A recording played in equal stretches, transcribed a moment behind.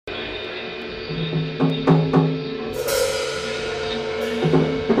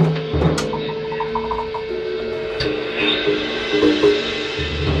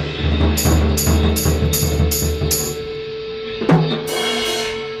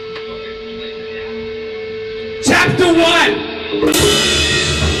Chapter 1!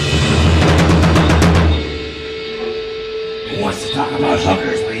 Who wants to talk about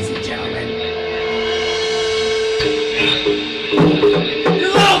hookers, ladies and gentlemen? You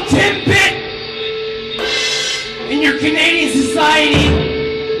little tidbit in your Canadian society.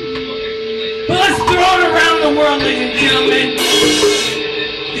 But let's throw it around the world, ladies and gentlemen.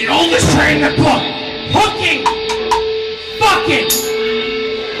 The oldest trade in the book. Hooking! Fucking!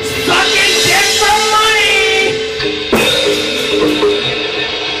 Sucking dick for money!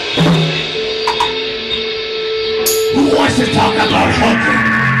 Who wants to talk about hooking?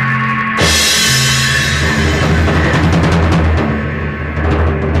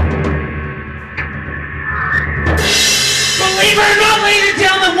 Believe it or not, ladies and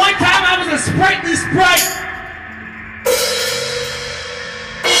gentlemen, one time I was a sprightly sprite.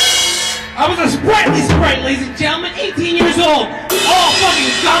 I was a sprightly sprite, ladies and gentlemen, 18 years old. All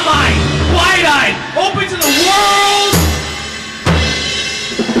fucking gum-eyed, wide-eyed, open to the world.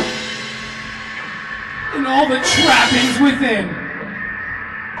 And all the trappings within.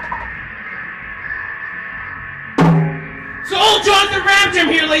 So old Jonathan Ramjam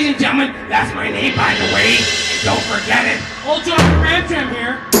here, ladies and gentlemen. That's my name, by the way. And don't forget it. Old Jonathan Ramjam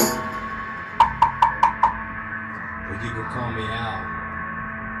here. But you can call me Al.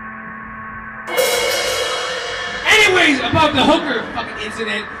 Anyways, about the hooker fucking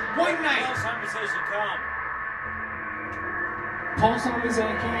incident, one night. Paul Simon says you come. Paul Simon said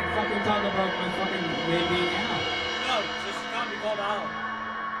I can't fucking talk about my fucking name being Al. No, just you can't be called Al.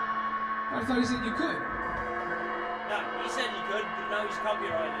 I thought he said you could. No, he said you could, but now he's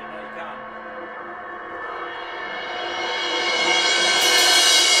copyrighted and now you can't.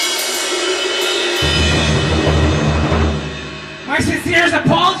 My sincerest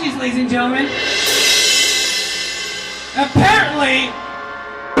apologies, ladies and gentlemen. Apparently,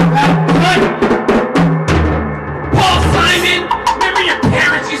 that cunt, Paul Simon, remember your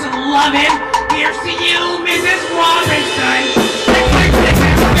parents used to love him? Here's to you, Mrs. Robinson. And click that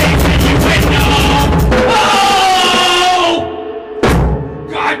face and you would know. Oh!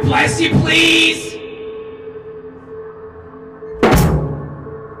 God bless you, please.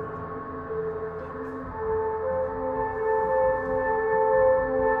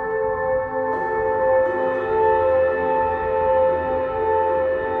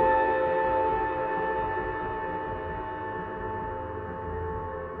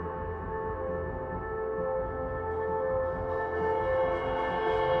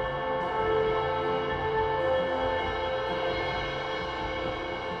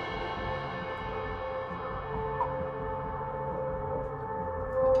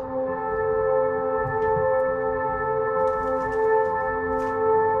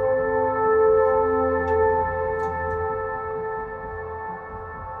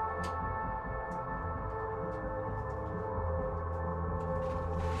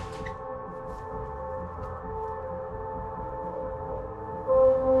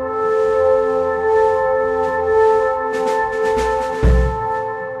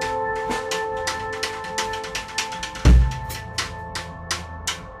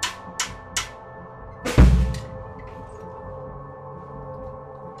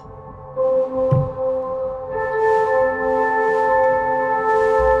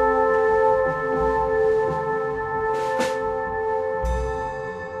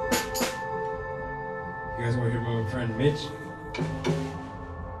 You guys want to hear about my friend Mitch?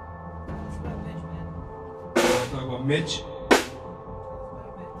 Talk about Mitch?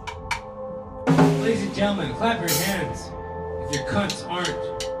 Ladies and gentlemen, clap your hands if your cunts aren't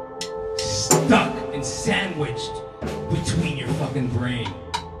stuck and sandwiched between your fucking brain.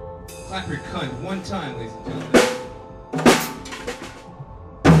 Clap your cunt one time, ladies and gentlemen.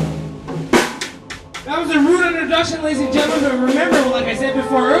 That was a rude introduction, ladies and gentlemen, but remember, like I said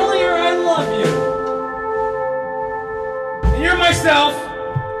before earlier, I love you. And you're myself.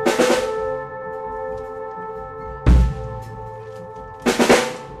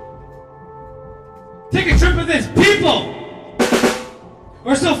 Take a trip with this. People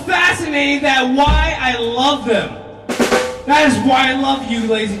are so fascinating that why I love them. That is why I love you,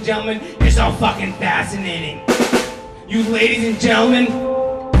 ladies and gentlemen. You're so fucking fascinating. You ladies and gentlemen,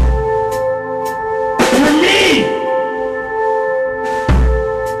 you're me!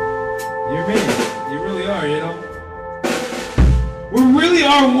 You're me. You really are, you know? We really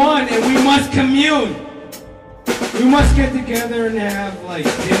are one, and we must commune. We must get together and have, like,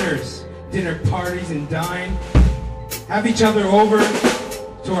 dinners. dinner parties and dine, have each other over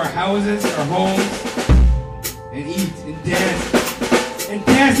to our houses, our homes, and eat and dance. And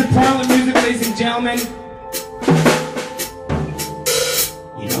dance to parlor music, ladies and gentlemen.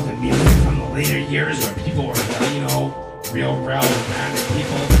 You know, the music from the later years where people were, you know, real kind of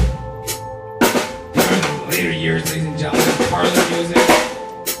people. During the later years, ladies and gentlemen, parlor music.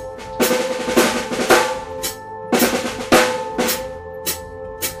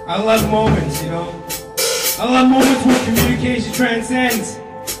 I love moments, you know. I love moments where communication transcends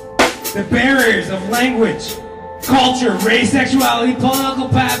the barriers of language, culture, race, sexuality, political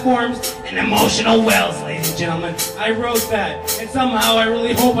platforms, and emotional wells, ladies and gentlemen. I wrote that, and somehow I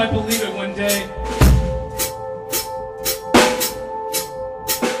really hope I believe it one day.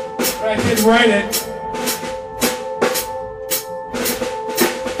 But I did write it.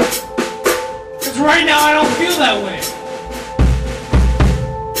 Because right now I don't feel that way.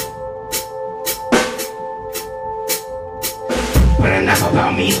 But enough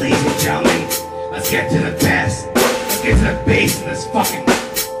about me, ladies and gentlemen. Let's get to the best. Let's get to the base of this fucking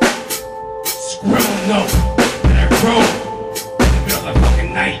scribble note that I wrote in the middle of the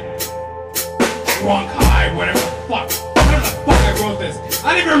fucking night. Drunk, high, whatever the fuck. Whatever the fuck I wrote this.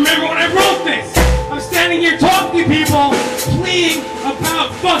 I don't even remember when I wrote this. I'm standing here talking to people, pleading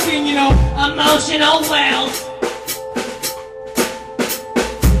about fucking, you know, emotional wells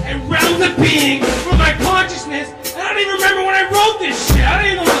and realms of being for my consciousness. I don't even remember when I wrote this shit. I don't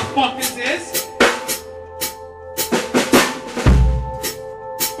even know what the fuck this is.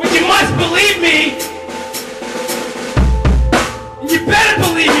 But you must believe me. And you better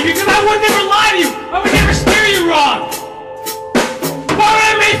believe me, because I would never lie to you. I would never steer you wrong. Why would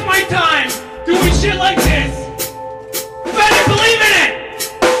I waste my time doing shit like this if I didn't believe in it?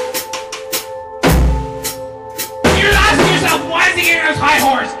 You're asking yourself, why is he getting on his high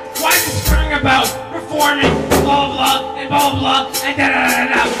horse? Why is he screaming about performing, blah, blah, blah, and blah, blah, blah, and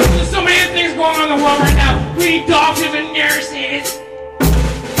da-da-da-da-da. There's so many things going on in the world right now. We need doctors and nurses.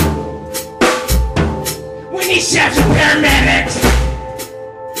 We need chefs and paramedics.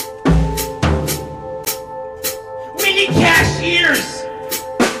 We need cashiers.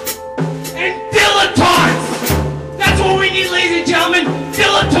 And dilettantes. That's what we need, ladies and gentlemen.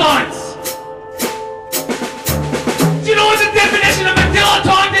 Dilettantes. Do you know what the definition of a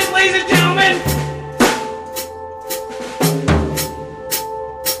dilettante is, ladies and gentlemen?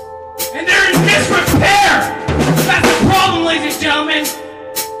 And they're in disrepair! That's the problem, ladies and gentlemen!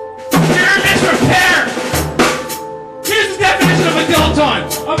 They're in disrepair! Here's the definition of a dilettante.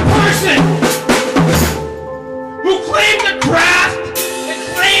 A person who claims a craft and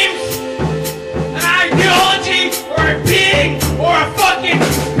claims an ideology or a being or a fucking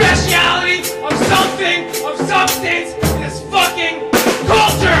speciality of something, of substance in this fucking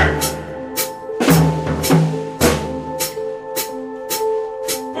culture!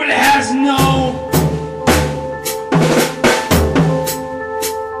 But it has no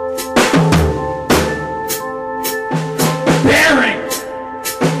bearing.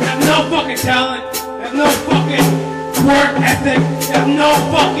 They have no fucking talent. They have no fucking work ethic. They have no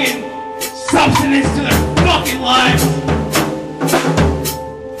fucking substance to their fucking lives.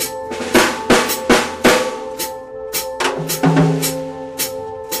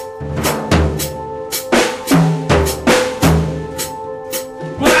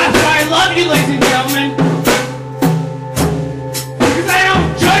 Ladies and gentlemen, because I don't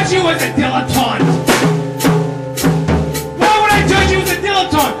judge you as a dilettante. Why would I judge you as a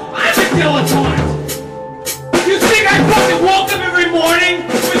dilettante? I'm a dilettante. You think I fucking woke up every morning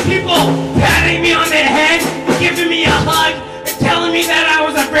with people patting me on the head, giving me a hug, and telling me that I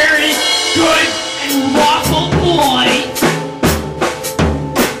was a very good and lawful boy?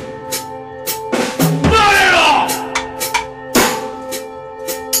 Not at all!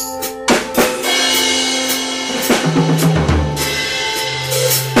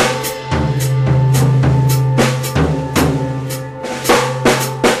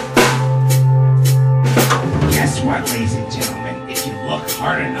 Ladies and gentlemen, if you look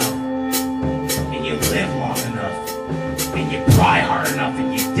hard enough, and you live long enough, and you pry hard enough,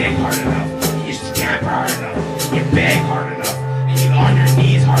 and you dig hard enough, and you scamper hard enough, and you beg hard enough, and you're on your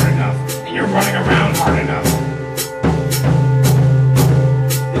knees hard enough, and you're running around hard enough,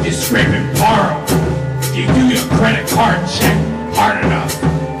 if you scrape and borrow, if you do your credit card check hard enough,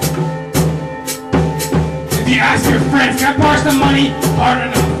 if you ask your friends, can I borrow some money hard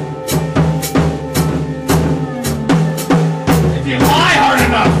enough, you lie hard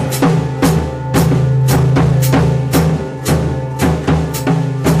enough.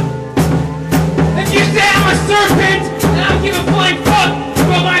 If you say I'm a serpent and I don't give a flying fuck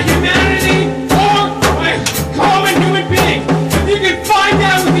about my humanity,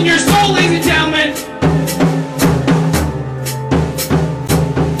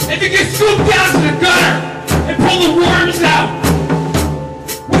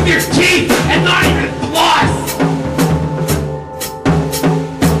 with your teeth and not even floss.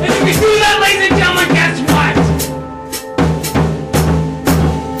 And if you do that, ladies and gentlemen, guess what?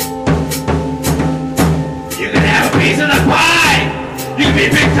 You can have a piece of the pie. You can be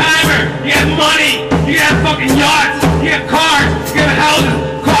a big timer. You have money. You can have fucking yachts. You have cars. You have houses,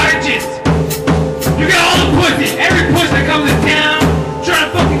 cottages. You got all the pussy. Every pussy that comes to town trying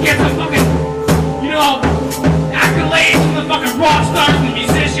to fucking get some fucking, accolades from the fucking rock stars and the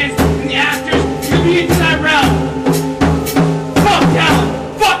musicians and the actors. You can be into that realm. Fuck talent.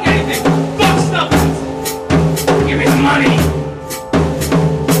 Fuck anything. Fuck stuffings. Give me the money.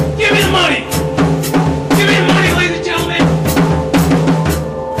 Give me the money. Give me the money, ladies and gentlemen.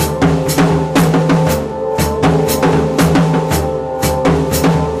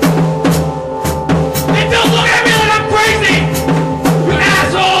 And don't look at me like I'm crazy. You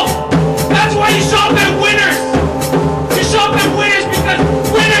asshole. That's why you shop at Winners. You shop at Winners because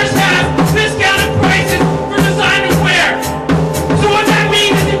Winners have discounted prices for designer wear. So what that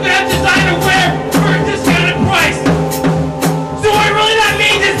means is you can have designer wear for a discounted price. So what really that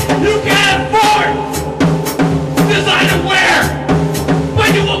means is you can't afford designer wear, but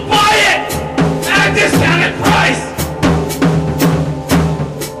you will buy it at a discounted price.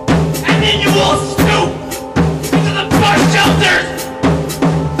 And then you will snoop into the bus shelters,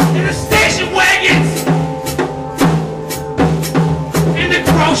 in the station wagons, in the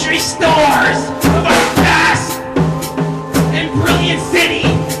grocery stores of our vast and brilliant city.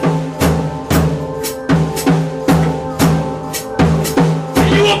 And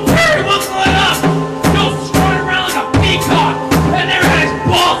you will very well lit up. You'll strut around like a peacock that never had his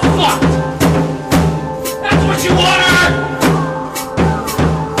balls fucked. That's what you are.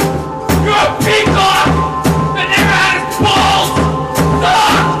 You're a peacock that never had his balls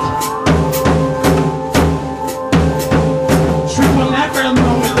sucked. Trip on that for a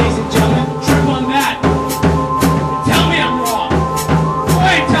moment, ladies and gentlemen. Trip on that. Tell me I'm wrong. Go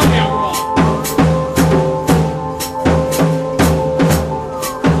ahead and tell me I'm wrong.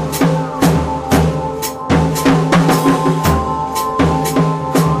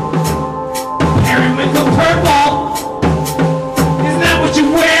 Periwinkle purple. Isn't that what you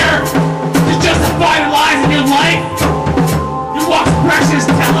wear to justify the lies in your life? You watch breakfast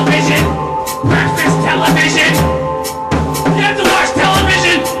television. Breakfast television. You have to watch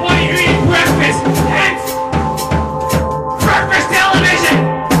television while you're eating breakfast. Hence, breakfast television.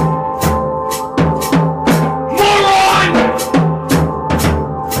 Moron!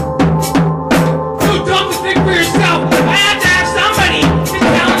 Too dumb to think for yourself. I have to have somebody to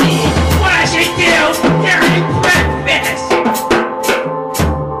tell me what I should do during breakfast.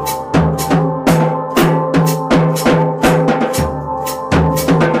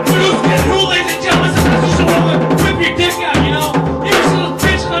 Who, ladies and gentlemen, sometimes you should wanna whip your dick out, you know? You just little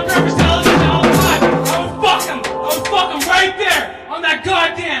bitch on breakfast television all the time. I would fuck him right there on that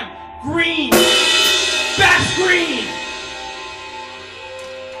goddamn green back screen.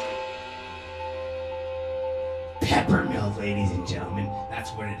 Peppermill, ladies and gentlemen.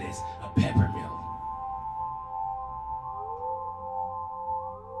 That's what it is. A peppermill.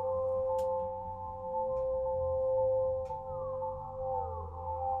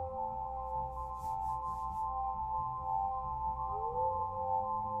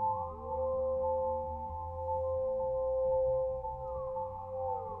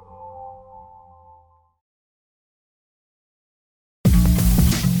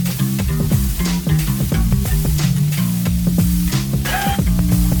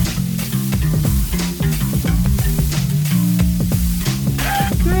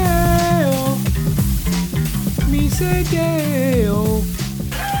 Dale.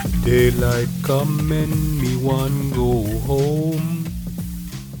 Daylight coming, me one go home.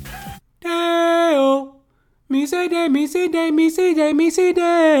 Dale. Me say day, me say day, me say day, me say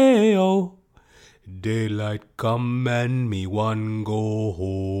Dale. Daylight coming, me one go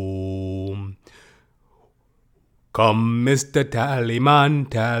home. Come, Mr. Tallyman,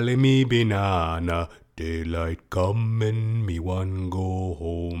 tally me banana. Daylight coming, me one go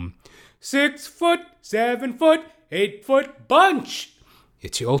home. 6 foot, 7 foot, 8 foot bunch.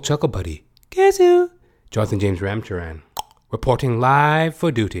 It's your old chuckle buddy. Guess who? Jonathan James Ramcharan, reporting live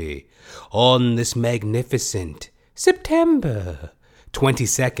for duty on this magnificent September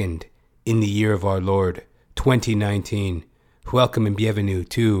 22nd in the year of our Lord 2019. Welcome and bienvenue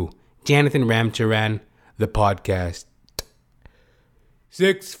to Jonathan Ramcharan, the podcast.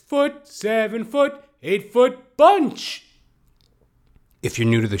 6 foot, 7 foot, 8 foot bunch. If you're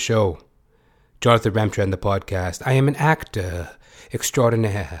new to the show, Jonathan Ramcharan, the podcast, I am an actor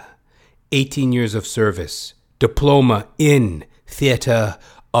extraordinaire. 18 years of service, diploma in theatre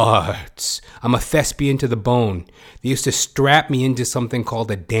arts. I'm a thespian to the bone. They used to strap me into something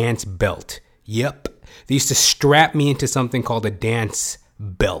called a dance belt. Yep. They used to strap me into something called a dance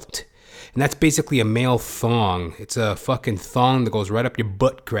belt. And that's basically a male thong. It's a fucking thong that goes right up your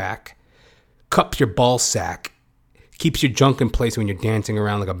butt crack, cups your ball sack, keeps your junk in place when you're dancing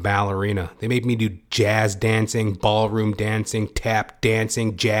around like a ballerina. They made me do jazz dancing, ballroom dancing, tap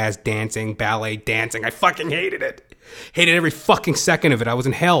dancing, jazz dancing, ballet dancing. I fucking hated it. Hated every fucking second of it. I was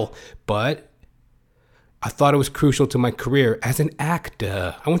in hell. But I thought it was crucial to my career as an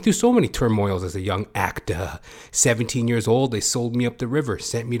actor. I went through so many turmoils as a young actor. 17 years old, they sold me up the river,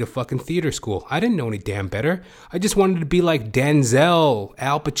 sent me to fucking theater school. I didn't know any damn better. I just wanted to be like Denzel,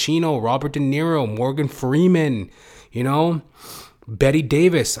 Al Pacino, Robert De Niro, Morgan Freeman, you know, Betty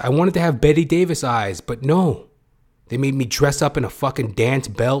Davis. I wanted to have Betty Davis eyes, but no. They made me dress up in a fucking dance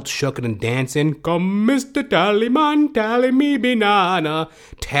belt, shucking and dancing. Come, Mr. Tallyman, tally me banana.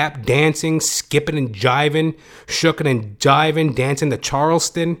 Tap dancing, skipping and jiving, shucking and jiving, dancing to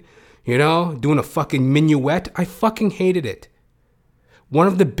Charleston, you know, doing a fucking minuet. I fucking hated it. One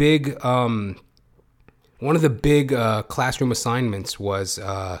of the big classroom assignments was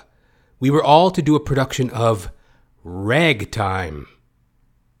we were all to do a production of Ragtime.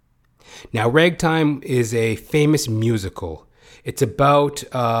 Now, Ragtime is a famous musical. It's about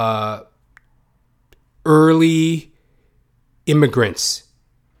early immigrants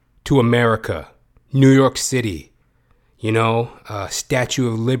to America, New York City, you know, Statue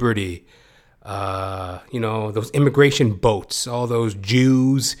of Liberty, you know, those immigration boats, all those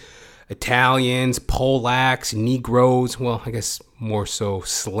Jews, Italians, Polacks, Negroes, well, I guess more so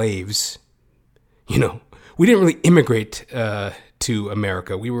slaves, you know. We didn't really immigrate to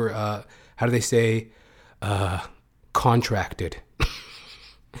America. We were, how do they say, contracted.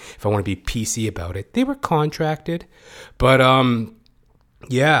 If I want to be PC about it. They were contracted. But,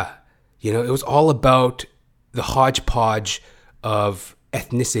 yeah, you know, it was all about the hodgepodge of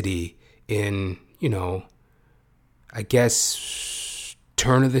ethnicity in, you know, I guess,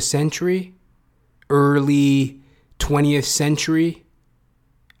 turn of the century, early 20th century,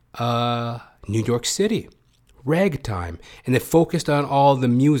 New York City. Ragtime, and they focused on all the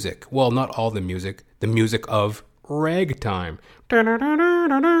music. Well, not all the music of ragtime. I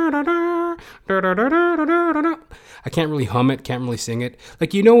can't really hum it, can't really sing it.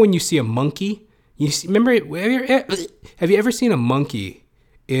 Like, you know when you see a monkey, remember, have you ever seen a monkey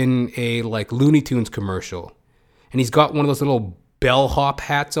in a like Looney Tunes commercial? And he's got one of those little bellhop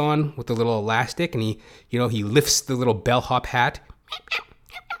hats on with the little elastic, and he lifts the little bellhop hat.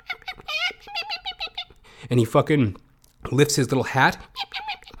 And he fucking lifts his little hat.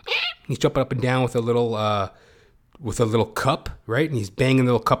 He's jumping up and down with a little cup, right? And he's banging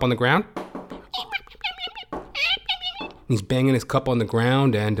the little cup on the ground. He's banging his cup on the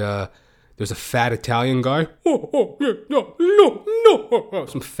ground, and there's a fat Italian guy. Oh, yeah, no.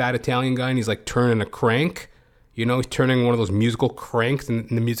 Some fat Italian guy, and he's like turning a crank. You know, he's turning one of those musical cranks, and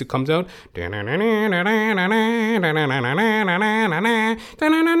the music comes out.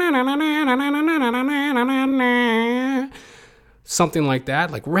 Something like that,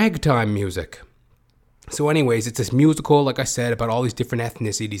 like ragtime music. So anyways, it's this musical, like I said, about all these different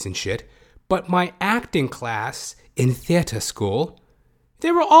ethnicities and shit. But my acting class in theater school,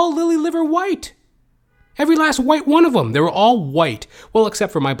 they were all lily liver white. Every last white one of them. They were all white. Well,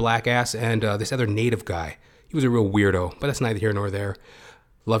 except for my black ass and this other native guy. He was a real weirdo, but that's neither here nor there.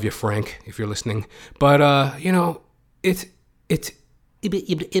 Love you, Frank, if you're listening. But, you know, it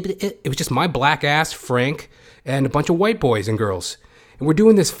was just my black ass, Frank, and a bunch of white boys and girls. And we're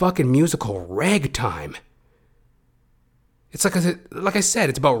doing this fucking musical Ragtime. It's like I said,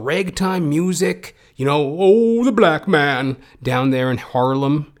 it's about ragtime music. You know, oh, the black man down there in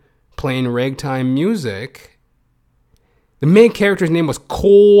Harlem playing ragtime music. The main character's name was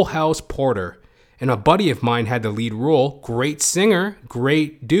Coalhouse Porter. And a buddy of mine had the lead role. Great singer,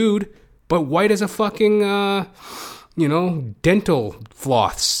 great dude, but white as a fucking, you know, dental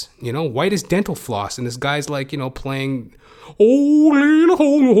floss. You know, white as dental floss. And this guy's like, you know, playing,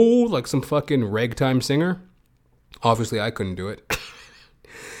 oh, like some fucking ragtime singer. Obviously, I couldn't do it.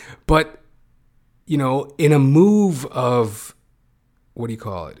 But, you know, in a move of, what do you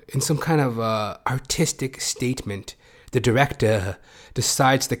call it? In some kind of artistic statement, the director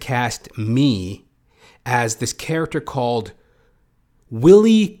decides to cast me as this character called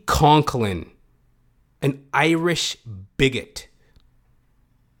Willie Conklin, an Irish bigot.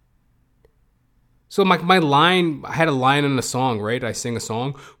 So my line, I had a line in a song, right? I sing a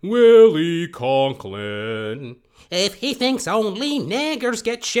song, Willie Conklin. If he thinks only niggers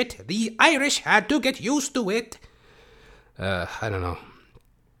get shit, the Irish had to get used to it. I don't know.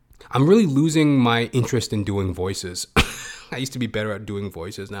 I'm really losing my interest in doing voices. I used to be better at doing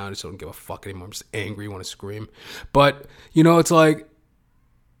voices. Now I just don't give a fuck anymore. I'm just angry, want to scream. But, it's like,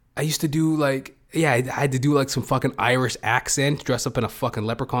 I used to do like, I had to do like some fucking Irish accent, dress up in a fucking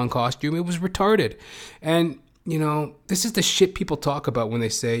leprechaun costume. It was retarded. And, this is the shit people talk about when they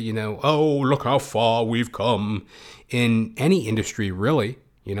say, oh, look how far we've come in any industry, really.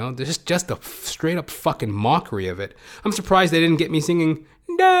 This is just a straight up fucking mockery of it. I'm surprised they didn't get me singing,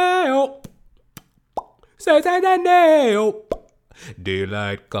 "Nail, nail,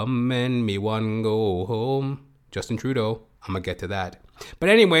 daylight come and me one go home." Justin Trudeau. I'm going to get to that. But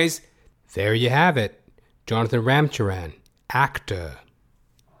anyways, there you have it. Jonathan Ramcharan, actor.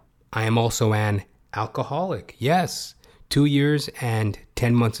 I am also an alcoholic. Yes, 2 years and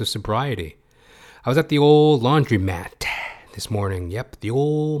 10 months of sobriety. I was at the old laundromat this morning. Yep, the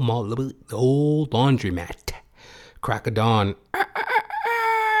old laundromat. Crack of dawn.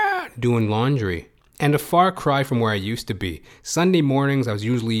 Doing laundry. And a far cry from where I used to be. Sunday mornings, I was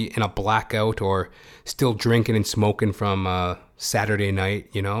usually in a blackout or still drinking and smoking from Saturday night,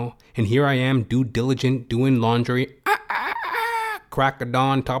 And here I am, due diligent, doing laundry. Crack of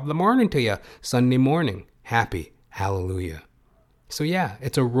dawn, top of the morning to you. Sunday morning. Happy. Hallelujah. So yeah,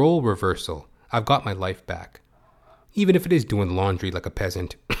 it's a role reversal. I've got my life back. Even if it is doing laundry like a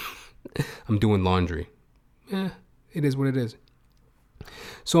peasant. I'm doing laundry. It is what it is.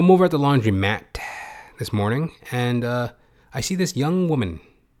 So I'm over at the laundromat this morning, and I see this young woman.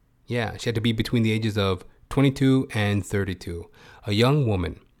 Yeah, she had to be between the ages of 22 and 32. A young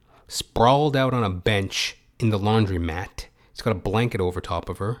woman sprawled out on a bench in the laundromat. She's got a blanket over top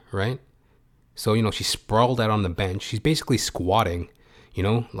of her, right? So, she's sprawled out on the bench. She's basically squatting,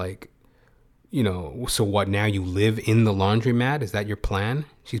 so what, now you live in the laundromat? Is that your plan?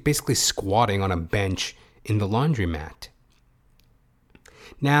 She's basically squatting on a bench in the laundromat.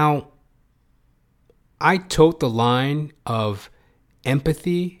 Now, I tote the line of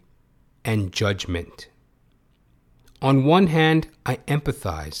empathy and judgment. On one hand, I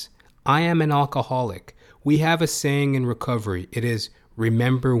empathize. I am an alcoholic. We have a saying in recovery. It is,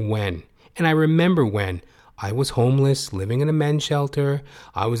 remember when. And I remember when I was homeless, living in a men's shelter.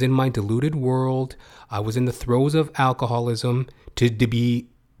 I was in my deluded world. I was in the throes of alcoholism to be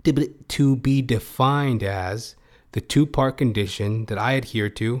defined as the two-part condition that I adhere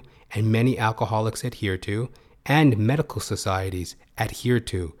to and many alcoholics adhere to and medical societies adhere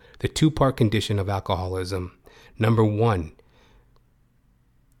to. The two-part condition of alcoholism. Number one,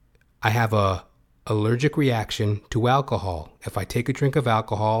 I have a allergic reaction to alcohol. If I take a drink of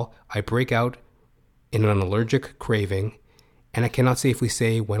alcohol, I break out in an allergic craving, and I cannot safely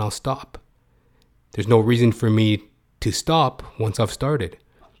say when I'll stop. There's no reason for me to stop once I've started.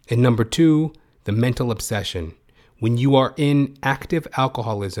 And number two, the mental obsession. When you are in active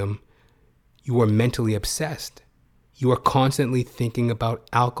alcoholism, you are mentally obsessed. You are constantly thinking about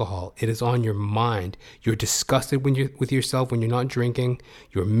alcohol. It is on your mind. You're disgusted with yourself when you're not drinking.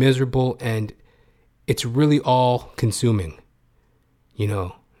 You're miserable, and it's really all consuming.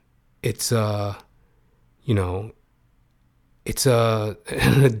 It's an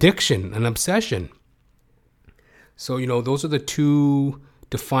addiction, an obsession. So, those are the two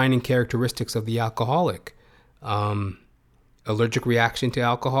defining characteristics of the alcoholic. Allergic reaction to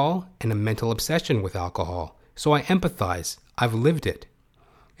alcohol and a mental obsession with alcohol. So I empathize. I've lived it.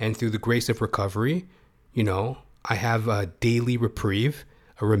 And through the grace of recovery, I have a daily reprieve,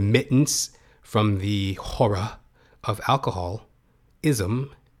 a remittance from the horror of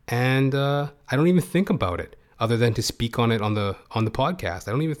alcoholism, and I don't even think about it other than to speak on it on the podcast.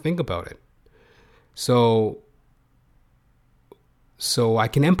 I don't even think about it. So I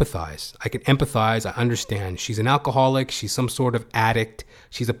can empathize. I understand. She's an alcoholic. She's some sort of addict.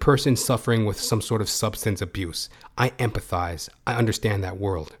 She's a person suffering with some sort of substance abuse. I empathize. I understand that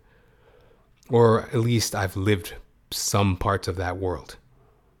world. Or at least I've lived some parts of that world,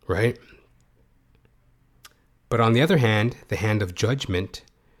 right? But on the other hand, the hand of judgment,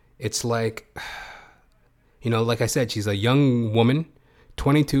 it's like, like I said, she's a young woman,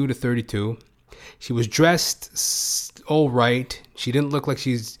 22 to 32. She was dressed all right. She didn't look like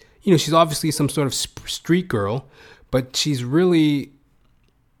she's obviously some sort of street girl, but she's really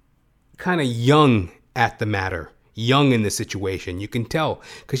kind of young at the matter, young in the situation. You can tell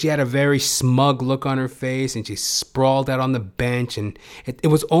because she had a very smug look on her face and she sprawled out on the bench, and it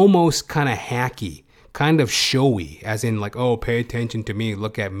was almost kind of hacky, kind of showy, as in like, oh, pay attention to me,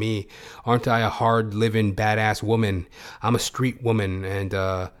 look at me. Aren't I a hard-living, badass woman? I'm a street woman, and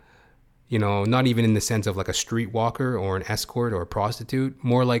not even in the sense of like a streetwalker or an escort or a prostitute.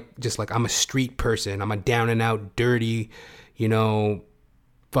 More like just like I'm a street person. I'm a down and out, dirty,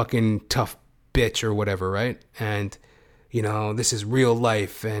 fucking tough bitch or whatever, right? And, you know, this is real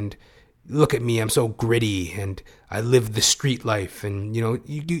life, and look at me, I'm so gritty, and I live the street life. And, you know,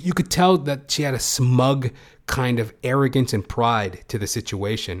 you could tell that she had a smug kind of arrogance and pride to the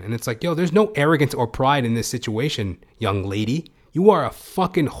situation. And it's like, yo, there's no arrogance or pride in this situation, young lady. You are a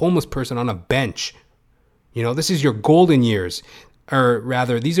fucking homeless person on a bench. You know, this is your golden years. Or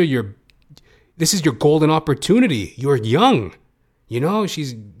rather, this is your golden opportunity. You're young. You know,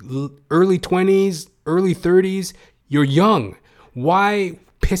 she's early 20s, early 30s. You're young. Why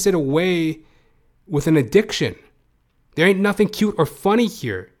piss it away with an addiction? There ain't nothing cute or funny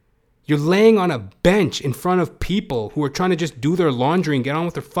here. You're laying on a bench in front of people who are trying to just do their laundry and get on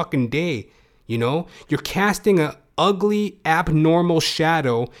with their fucking day. You know, you're casting an ugly, abnormal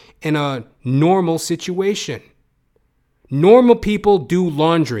shadow in a normal situation. Normal people do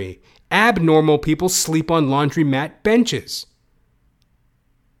laundry. Abnormal people sleep on laundromat benches.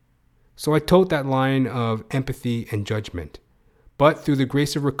 So I tote that line of empathy and judgment. But through the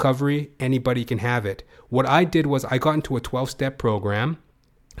grace of recovery, anybody can have it. What I did was I got into a 12-step program.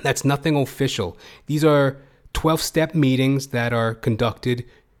 That's nothing official. These are 12-step meetings that are conducted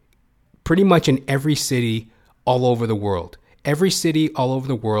pretty much in every city all over the world. Every city all over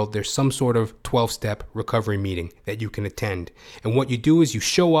the world, there's some sort of 12-step recovery meeting that you can attend. And what you do is you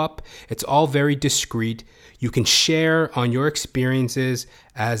show up. It's all very discreet. You can share on your experiences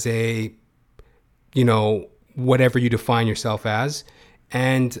as a, you know, whatever you define yourself as.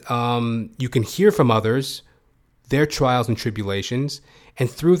 And you can hear from others, their trials and tribulations. And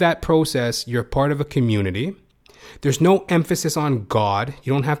through that process, you're part of a community. There's no emphasis on God.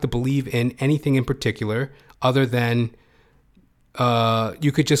 You don't have to believe in anything in particular other than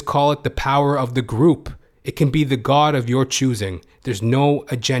you could just call it the power of the group. It can be the God of your choosing. There's no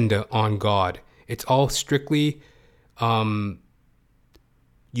agenda on God. It's all strictly, you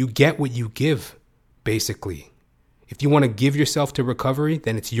get what you give, basically. If you want to give yourself to recovery,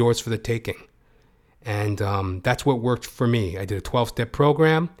 then it's yours for the taking. And that's what worked for me. I did a 12-step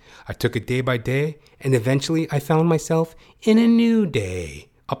program. I took it day by day. And eventually I found myself in a new day.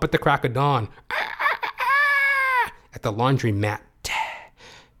 Up at the crack of dawn. At the laundry mat.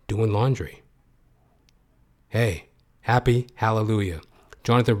 Doing laundry. Hey, happy hallelujah.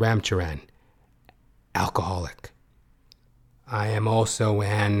 Jonathan Ramcharan. Alcoholic. I am also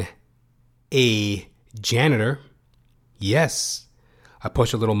a janitor. Yes. I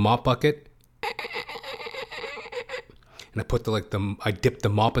push a little mop bucket. And I put I dip the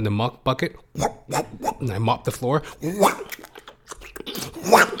mop in the mop bucket. And I mop the floor.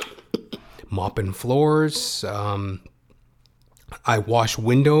 Mopping floors. I wash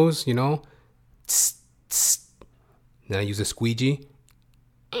windows, you know. Then I use a squeegee.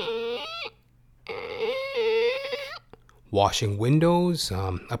 Washing windows.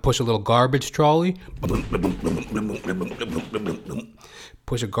 I push a little garbage trolley.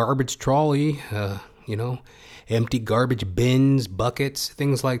 Push a garbage trolley, you know. Empty garbage bins, buckets,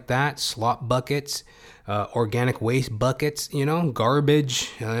 things like that. Slop buckets, organic waste buckets, you know. Garbage,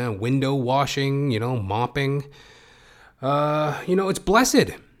 window washing, you know, mopping. You know, it's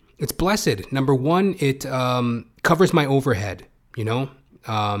blessed. It's blessed. Number one, it covers my overhead, you know.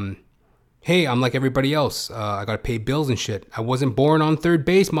 Hey, I'm like everybody else. I got to pay bills and shit. I wasn't born on third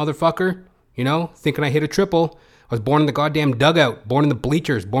base, motherfucker. You know, thinking I hit a triple. I was born in the goddamn dugout, born in the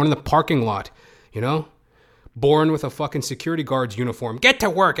bleachers, born in the parking lot, you know. Born with a fucking security guard's uniform. Get to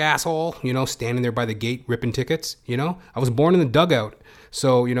work, asshole. You know, standing there by the gate, ripping tickets, you know. I was born in the dugout.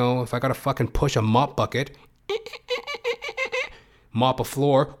 So, you know, if I got to fucking push a mop bucket, mop a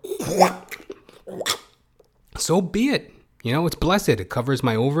floor, so be it. You know, it's blessed. It covers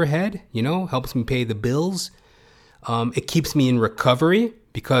my overhead, you know, helps me pay the bills. It keeps me in recovery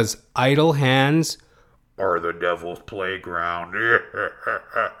because idle hands are the devil's playground.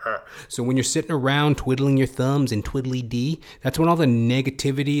 So when you're sitting around twiddling your thumbs and twiddly-dee, that's when all the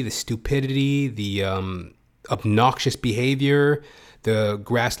negativity, the stupidity, the obnoxious behavior, the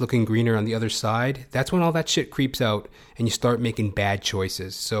grass looking greener on the other side, that's when all that shit creeps out and you start making bad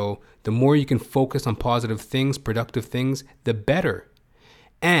choices. So the more you can focus on positive things, productive things, the better.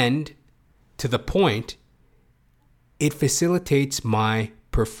 And to the point, it facilitates my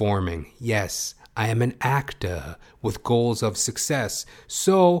performing. Yes, I am an actor with goals of success.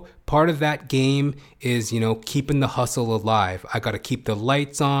 So part of that game is, you know, keeping the hustle alive. I got to keep the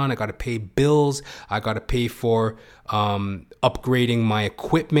lights on. I got to pay bills. I got to pay for upgrading my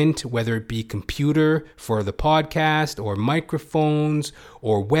equipment, whether it be computer for the podcast or microphones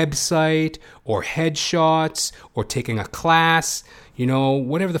or website or headshots or taking a class, you know,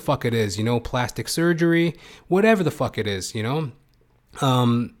 whatever the fuck it is, you know, plastic surgery, whatever the fuck it is, you know.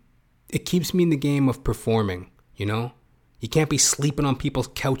 it keeps me in the game of performing, you know? You can't be sleeping on people's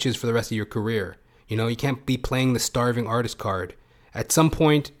couches for the rest of your career. You know, you can't be playing the starving artist card. At some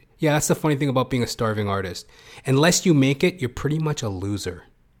point, yeah, that's the funny thing about being a starving artist. Unless you make it, you're pretty much a loser.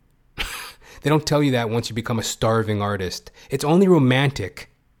 They don't tell you that once you become a starving artist. It's only romantic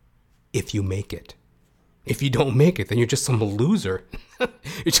if you make it. If you don't make it, then you're just some loser.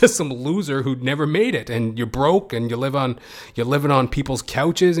 You're just some loser who never made it, and you're broke, and you're living on people's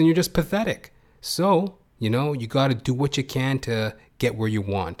couches, and you're just pathetic. So, you know, you got to do what you can to get where you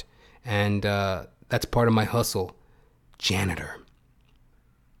want, and that's part of my hustle. Janitor.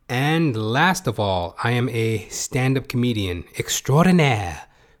 And last of all, I am a stand-up comedian extraordinaire.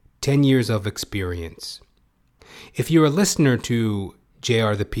 10 years of experience. If you're a listener to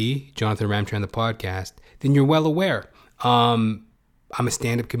JR the P, Jonathan Ramcharan the podcast, then you're well aware. I'm a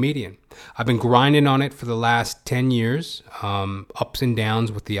stand-up comedian. I've been grinding on it for the last 10 years, ups and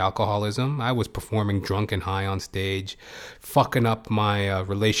downs with the alcoholism. I was performing drunk and high on stage, fucking up my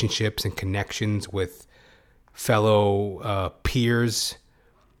relationships and connections with fellow peers,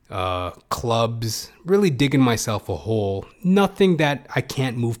 clubs, really digging myself a hole. Nothing that I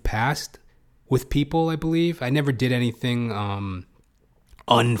can't move past with people, I believe. I never did anything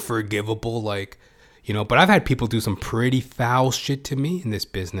unforgivable, like, you know, but I've had people do some pretty foul shit to me in this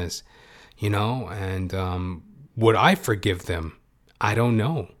business, you know, and would I forgive them? I don't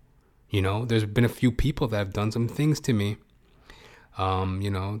know. You know, there's been a few people that have done some things to me. You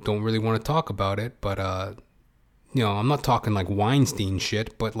know, don't really want to talk about it, but you know, I'm not talking like Weinstein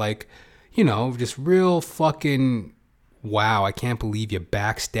shit, but like, you know, just real fucking, wow, I can't believe you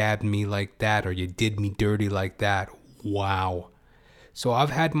backstabbed me like that, or you did me dirty like that. Wow. So I've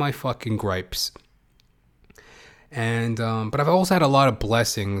had my fucking gripes. And, but I've also had a lot of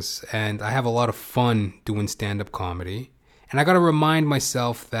blessings, and I have a lot of fun doing stand-up comedy. And I got to remind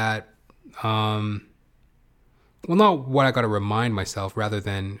myself that, well, not what I got to remind myself, rather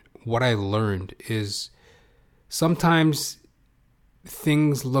than what I learned is, sometimes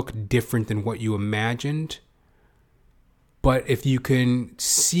things look different than what you imagined, but if you can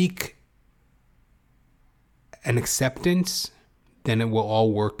seek an acceptance, then it will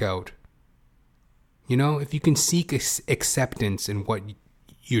all work out. You know, if you can seek acceptance in what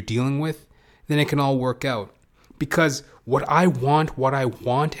you're dealing with, then it can all work out. Because what I want,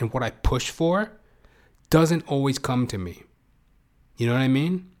 and what I push for doesn't always come to me. You know what I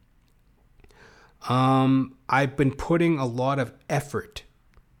mean? I've been putting a lot of effort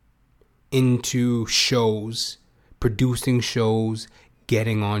into shows, producing shows,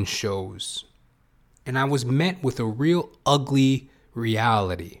 getting on shows. And I was met with a real ugly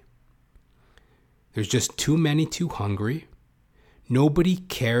reality. There's just too many too hungry. Nobody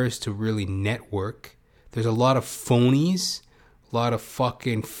cares to really network. There's a lot of phonies, a lot of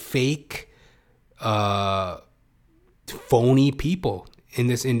fucking fake, phony people in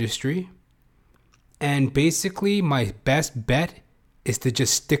this industry. And basically, my best bet is to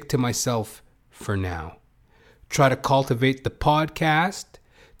just stick to myself for now. Try to cultivate the podcast.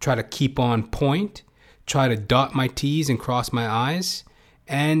 Try to keep on point. Try to dot my T's and cross my I's.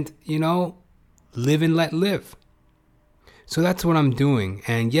 And, you know, live and let live. So that's what I'm doing.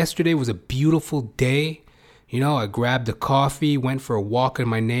 And yesterday was a beautiful day. You know, I grabbed a coffee, went for a walk in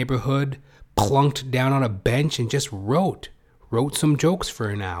my neighborhood, plunked down on a bench and just wrote some jokes for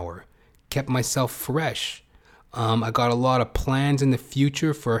an hour. Kept myself fresh. I got a lot of plans in the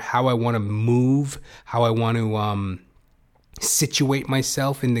future for how I want to move, how I want to situate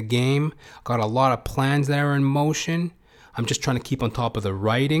myself in the game. Got a lot of plans that are in motion. I'm just trying to keep on top of the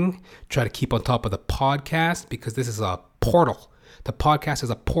writing, try to keep on top of the podcast, because this is a portal. The podcast is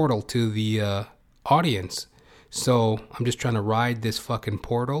a portal to the audience. So I'm just trying to ride this fucking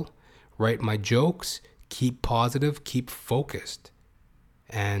portal, write my jokes, keep positive, keep focused.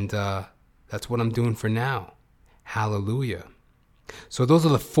 And that's what I'm doing for now. Hallelujah. So those are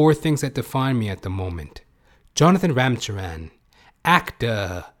the 4 things that define me at the moment. Jonathan Ramcharan,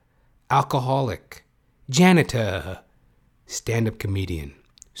 actor, alcoholic, janitor, stand-up comedian.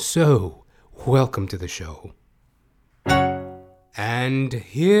 So, welcome to the show. And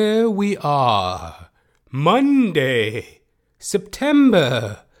here we are, Monday,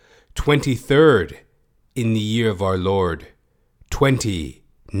 September 23rd, in the year of our Lord,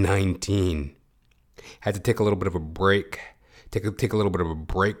 2019. Had to take a little bit of a break, take a little bit of a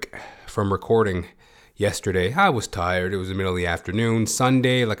break from recording yesterday. I was tired. It was the middle of the afternoon.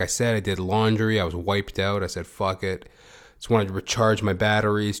 Sunday, like I said, I did laundry. I was wiped out. I said, fuck it. Just wanted to recharge my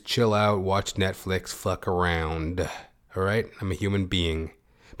batteries, chill out, watch Netflix, fuck around. All right? I'm a human being.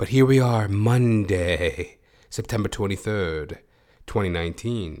 But here we are, Monday, September 23rd,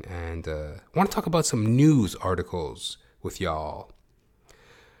 2019. And I want to talk about some news articles with y'all.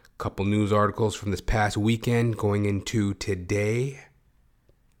 A couple news articles from this past weekend going into today.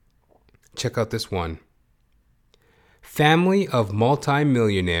 Check out this one. Family of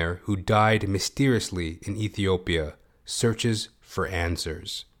multi-millionaire who died mysteriously in Ethiopia searches for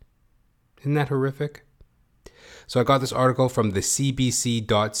answers. Isn't that horrific? So I got this article from the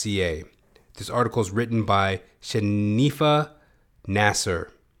cbc.ca. This article is written by Shanifa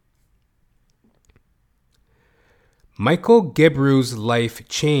Nasser. Michael Gebru's life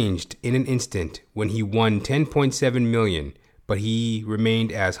changed in an instant when he won $10.7 million, but he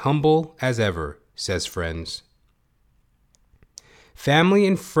remained as humble as ever, says friends. Family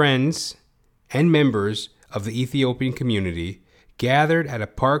and friends and members of the Ethiopian community gathered at a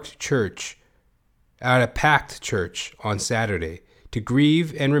packed church on Saturday to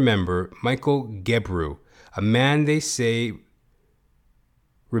grieve and remember Michael Gebru, a man they say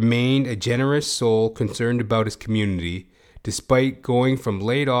remained a generous soul concerned about his community despite going from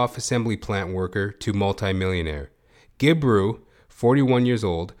laid-off assembly plant worker to multimillionaire. Gebru, 41 years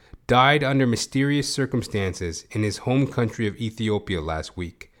old, died under mysterious circumstances in his home country of Ethiopia last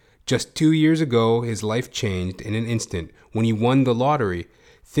week. Just 2 years ago, his life changed in an instant when he won the lottery,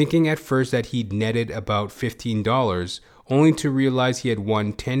 thinking at first that he'd netted about $15, only to realize he had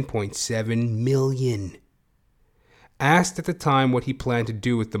won $10.7 million. Asked at the time what he planned to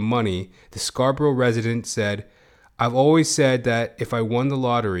do with the money, the Scarborough resident said, "I've always said that if I won the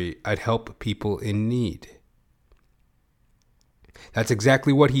lottery, I'd help people in need." That's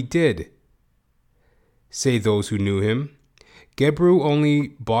exactly what he did, say those who knew him. Gebru only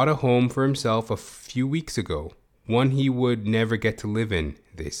bought a home for himself a few weeks ago, one he would never get to live in,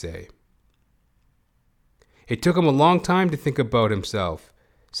 they say. It took him a long time to think about himself,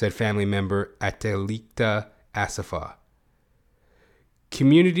 said family member Atelikta Asafa.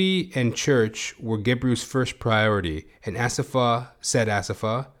 Community and church were Gebru's first priority, and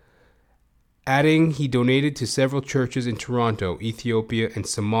Asafa, adding he donated to several churches in Toronto, Ethiopia, and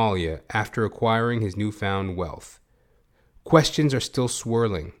Somalia after acquiring his newfound wealth. Questions are still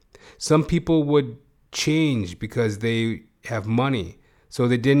swirling. Some people would change because they have money, so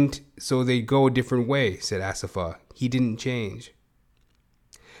they go a different way, said Asafa. He didn't change.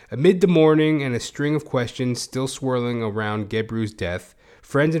 Amid the mourning and a string of questions still swirling around Gebru's death,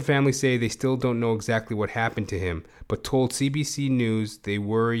 friends and family say they still don't know exactly what happened to him, but told CBC News they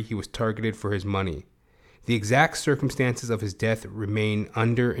worry he was targeted for his money. The exact circumstances of his death remain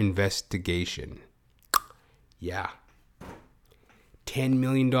under investigation. Yeah. $10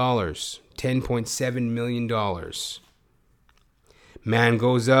 million. $10.7 million. Man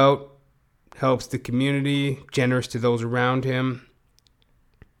goes out, helps the community, generous to those around him.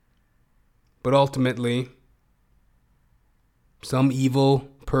 But ultimately, some evil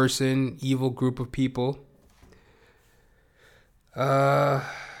person, evil group of people. Well,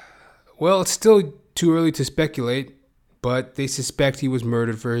 it's still too early to speculate, but they suspect he was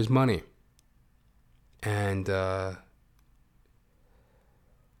murdered for his money. And,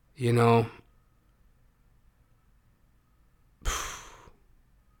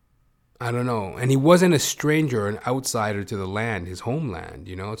 I don't know. And he wasn't a stranger or an outsider to the land, his homeland.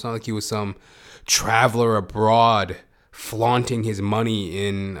 It's not like he was some traveler abroad flaunting his money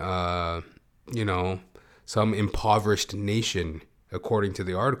in, some impoverished nation, according to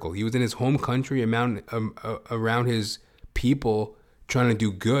the article. He was in his home country around his people trying to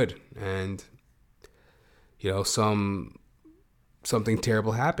do good. And, something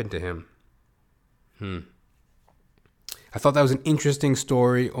terrible happened to him. I thought that was an interesting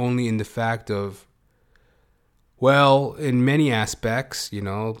story only in the fact of, well, in many aspects,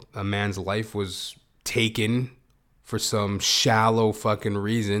 a man's life was taken for some shallow fucking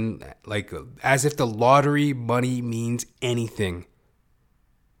reason, like as if the lottery money means anything.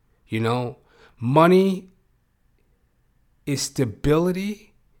 Money is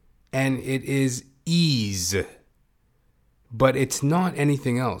stability and it is ease, but it's not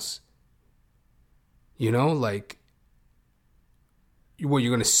anything else. What,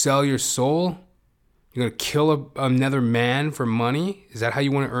 you're going to sell your soul? You're going to kill another man for money? Is that how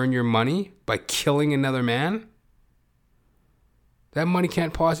you want to earn your money? By killing another man? That money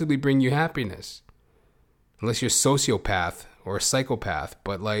can't possibly bring you happiness. Unless you're a sociopath or a psychopath.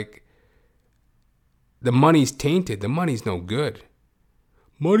 But the money's tainted. The money's no good.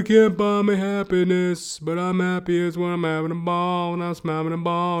 Money can't buy me happiness, but I'm happiest when I'm having a ball. And I'm having a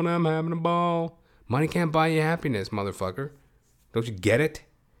ball, and I'm having a ball. Money can't buy you happiness, motherfucker. Don't you get it?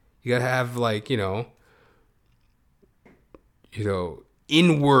 You gotta have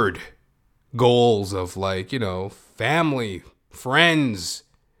inward goals of family, friends,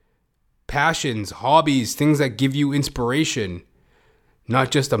 passions, hobbies, things that give you inspiration.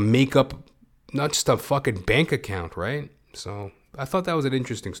 Not just a fucking bank account, right? So I thought that was an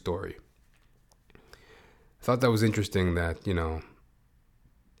interesting story. I thought that was interesting that, in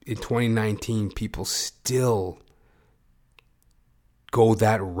 2019, people still go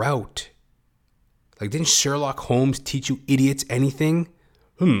that route. Like, didn't Sherlock Holmes teach you idiots anything?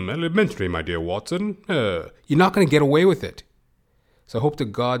 Elementary, my dear Watson. You're not going to get away with it. So I hope to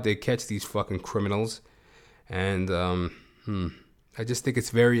God they catch these fucking criminals. And I just think it's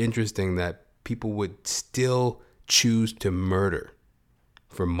very interesting that people would still choose to murder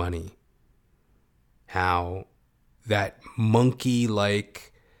for money. How that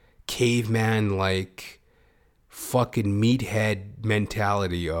monkey-like, caveman-like, fucking meathead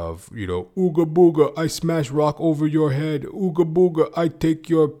mentality of, ooga booga, I smash rock over your head. Ooga booga, I take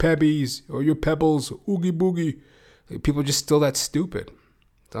your pebbies or your pebbles. Oogie boogie. People are just still that stupid.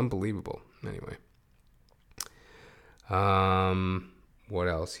 It's unbelievable. Anyway. What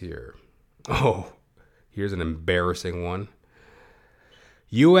else here? Oh, here's an embarrassing one.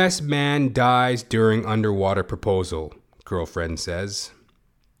 U.S. man dies during underwater proposal, girlfriend says.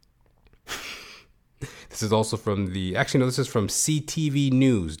 This is also from this is from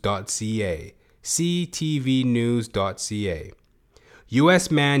ctvnews.ca. ctvnews.ca.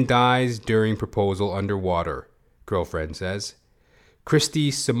 U.S. man dies during proposal underwater, girlfriend says.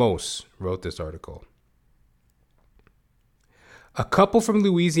 Christy Simos wrote this article. A couple from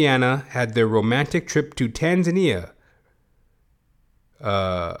Louisiana had their romantic trip to Tanzania.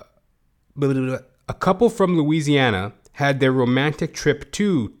 A couple from Louisiana had their romantic trip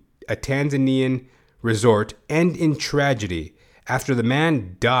to a Tanzanian resort end in tragedy after the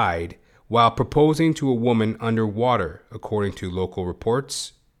man died while proposing to a woman underwater, according to local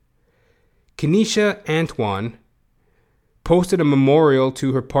reports. Kenesha Antoine posted a memorial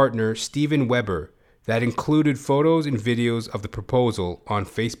to her partner, Steven Weber, that included photos and videos of the proposal on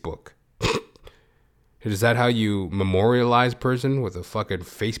Facebook. Is that how you memorialize a person, with a fucking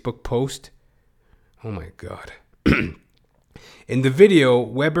Facebook post? Oh my God. In the video,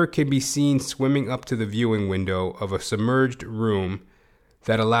 Weber can be seen swimming up to the viewing window of a submerged room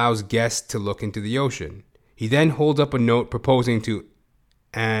that allows guests to look into the ocean. He then holds up a note proposing to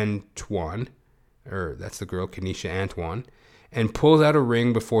Antoine, that's the girl, Kenesha Antoine, and pulls out a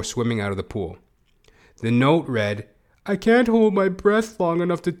ring before swimming out of the pool. The note read, I can't hold my breath long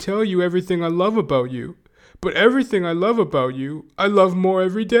enough to tell you everything I love about you. But everything I love about you, I love more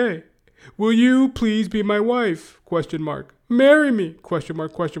every day. Will you please be my wife? ? Marry me? ?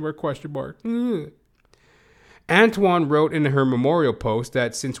 Antoine wrote in her memorial post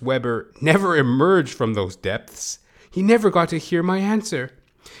that since Weber never emerged from those depths, he never got to hear my answer.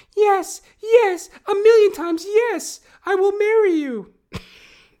 Yes, 1,000,000 times yes, I will marry you.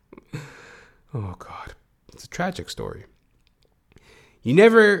 Oh, God. It's a tragic story. We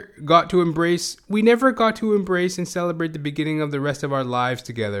never got to embrace and celebrate the beginning of the rest of our lives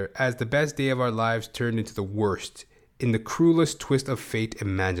together, as the best day of our lives turned into the worst, in the cruelest twist of fate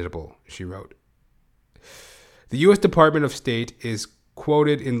imaginable, she wrote. The U.S. Department of State is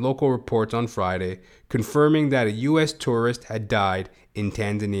quoted in local reports on Friday, confirming that a U.S. tourist had died in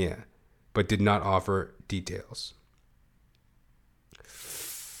Tanzania, but did not offer details.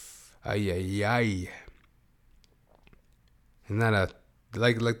 Ay, ay, ay. Isn't that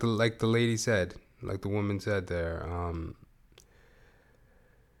like the lady said, like the woman said there,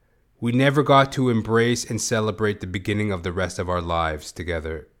 we never got to embrace and celebrate the beginning of the rest of our lives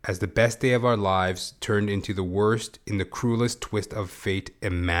together, as the best day of our lives turned into the worst in the cruelest twist of fate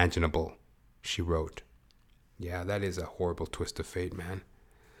imaginable, she wrote. Yeah, that is a horrible twist of fate, man.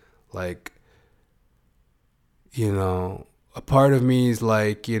 Like, a part of me is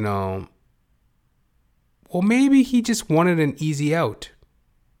like, well, maybe he just wanted an easy out.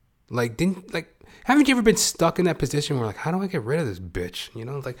 Haven't you ever been stuck in that position where, how do I get rid of this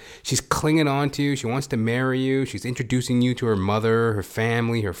bitch? She's clinging on to you. She wants to marry you. She's introducing you to her mother, her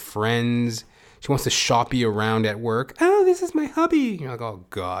family, her friends. She wants to shop you around at work. Oh, this is my hubby. You're like, oh,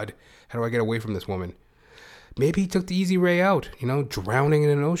 God, how do I get away from this woman? Maybe he took the easy way out, drowning in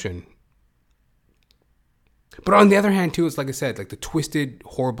an ocean. But on the other hand, too, it's like I said, like the twisted,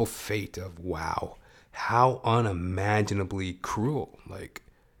 horrible fate of, wow, how unimaginably cruel.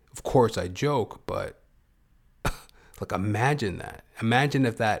 Of course I joke, but imagine that. Imagine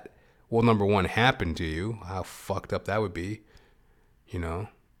if that, well, number one, happened to you. How fucked up that would be, to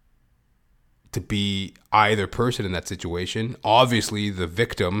be either person in that situation. Obviously, the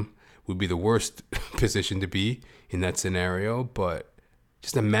victim would be the worst position to be in that scenario, but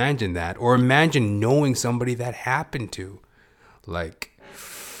just imagine that, or imagine knowing somebody that happened to. Like,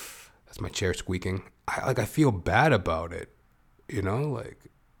 that's my chair squeaking. I feel bad about it, you know, like,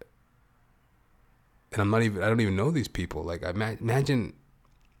 and I don't even know these people. Like, imagine,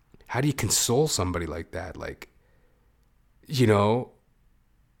 how do you console somebody like that? Like, you know,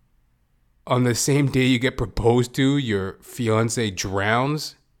 on the same day you get proposed to, your fiance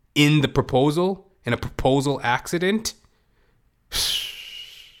drowns in the proposal, in a proposal accident.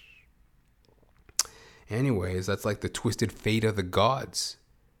 Anyways, that's like the twisted fate of the gods.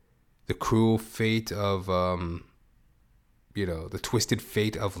 The cruel fate of, the twisted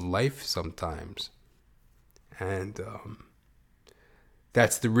fate of life sometimes. And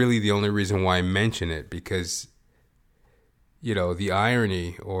that's really the only reason why I mention it, because, you know, the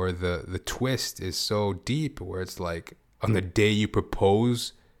irony or the twist is so deep, where it's like, on the day you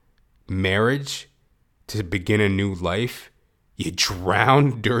propose marriage to begin a new life, you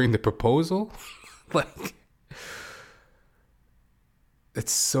drown during the proposal. Like,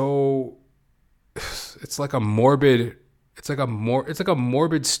 it's like a morbid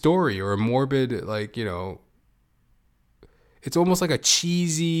story, or a morbid, like, you know, it's almost like a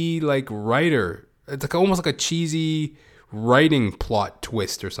cheesy, like, writer. It's like almost like a cheesy writing plot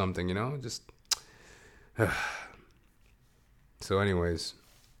twist or something, you know, just, so anyways,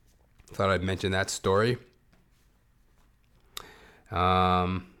 thought I'd mention that story.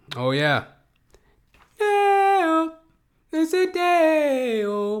 Oh yeah. It's a day,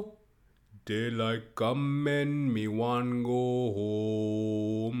 oh. Daylight come and me one go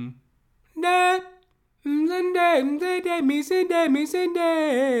home. Day, me say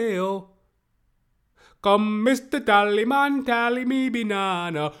day, oh. Come, Mr. Tallyman, tally me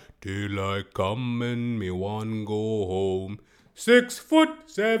banana. Daylight come and me one go home. 6 foot,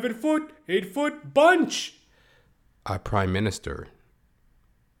 7 foot, 8 foot bunch. Our Prime Minister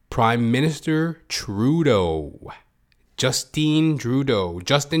Trudeau. Justin Trudeau,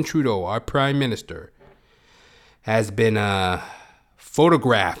 our Prime Minister, has been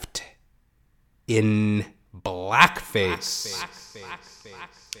photographed in blackface.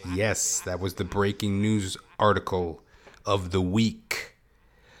 Yes, that was the breaking news article of the week.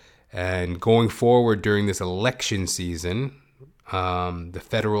 And going forward during this election season, the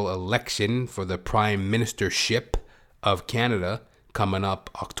federal election for the Prime Ministership of Canada, coming up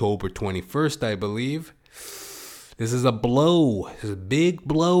October 21st, I believe. This is a blow. This is a big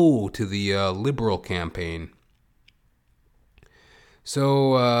blow to the Liberal campaign.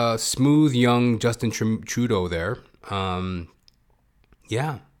 So, smooth young Justin Trudeau there.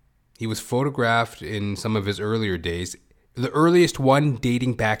 Yeah, he was photographed in some of his earlier days. The earliest one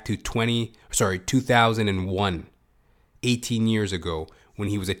dating back to 2001, 18 years ago, when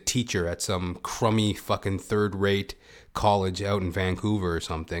he was a teacher at some crummy fucking third-rate college out in Vancouver or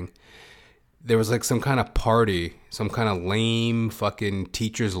something. There was like some kind of party, some kind of lame fucking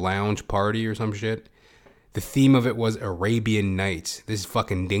teacher's lounge party or some shit. The theme of it was Arabian Nights. This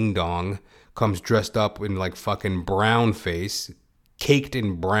fucking ding-dong comes dressed up in like fucking brown face, caked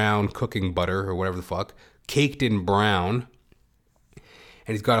in brown cooking butter or whatever the fuck, caked in brown,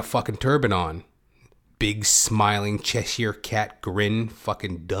 and he's got a fucking turban on. Big smiling Cheshire cat grin,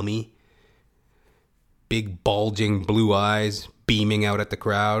 fucking dummy. Big bulging blue eyes, beaming out at the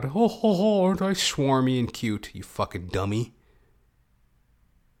crowd. Oh, aren't I swarmy and cute, you fucking dummy.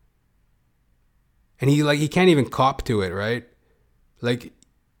 And he can't even cop to it, right? Like,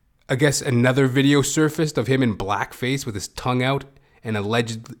 I guess another video surfaced of him in blackface with his tongue out and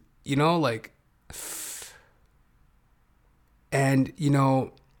alleged, you know, like, and, you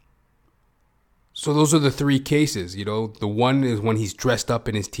know, so those are the three cases, you know. The one is when he's dressed up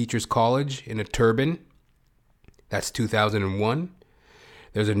in his teacher's college in a turban. That's 2001.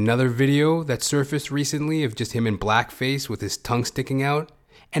 There's another video that surfaced recently of just him in blackface with his tongue sticking out.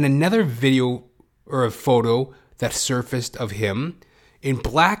 And another video or a photo that surfaced of him in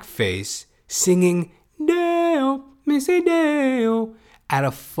blackface singing Dale, Missy Dale at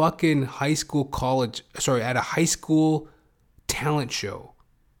a fucking high school talent show.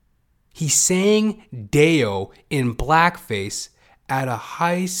 He sang Deo in blackface at a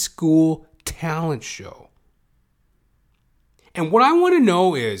high school talent show. And what I want to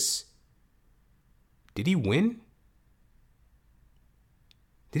know is, did he win?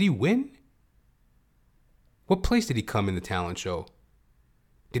 Did he win? What place did he come in the talent show?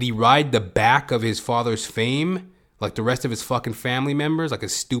 Did he ride the back of his father's fame like the rest of his fucking family members, like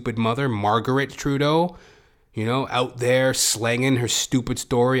his stupid mother, Margaret Trudeau? You know, out there slanging her stupid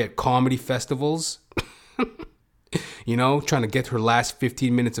story at comedy festivals. You know, trying to get her last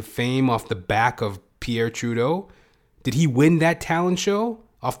 15 minutes of fame off the back of Pierre Trudeau. Did he win that talent show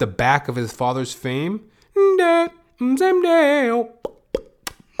off the back of his father's fame? Same day. Oh.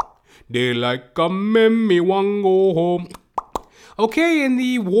 Daylight coming, me want go home. Okay, and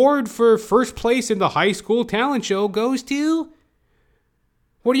the award for first place in the high school talent show goes to...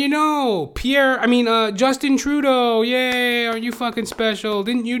 What do you know? Justin Trudeau. Yay, aren't you fucking special?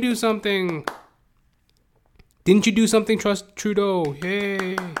 Didn't you do something? Didn't you do something, Trudeau?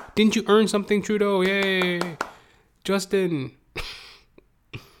 Yay. Didn't you earn something, Trudeau? Yay. Justin.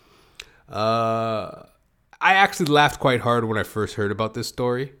 I actually laughed quite hard when I first heard about this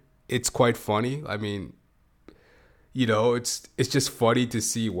story. It's quite funny. I mean, it's just funny to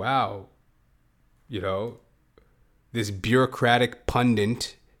see, wow, this bureaucratic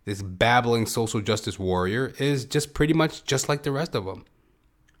pundit, this babbling social justice warrior is just pretty much just like the rest of them.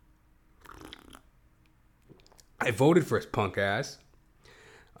 I voted for his punk ass.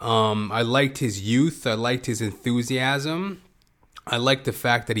 I liked his youth. I liked his enthusiasm. I liked the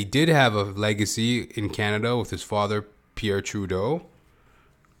fact that he did have a legacy in Canada with his father, Pierre Trudeau.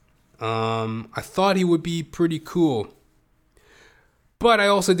 I thought he would be pretty cool. But I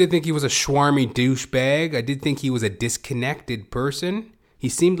also did think he was a schwarmy douchebag. I did think he was a disconnected person. He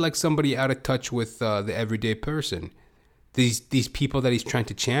seemed like somebody out of touch with the everyday person. These people that he's trying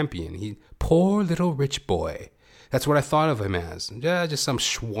to champion. Poor little rich boy. That's what I thought of him as. Yeah, just some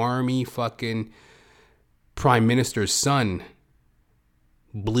schwarmy fucking prime minister's son.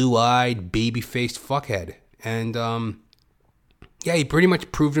 Blue-eyed, baby-faced fuckhead. And, he pretty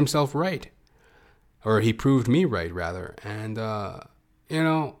much proved himself right. Or he proved me right, rather. And, but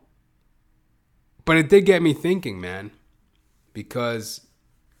it did get me thinking, man. Because,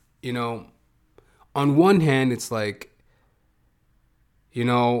 on one hand, it's like,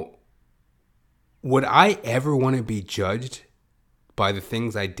 would I ever want to be judged by the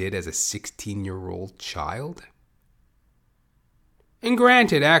things I did as a 16-year-old child? And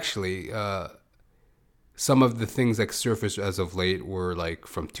granted, actually, some of the things that surfaced as of late were like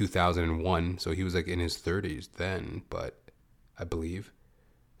from 2001. So he was like in his 30s then, but I believe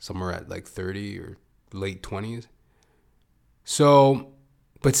somewhere at like 30 or late 20s. So,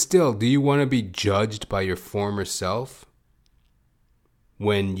 but still, do you want to be judged by your former self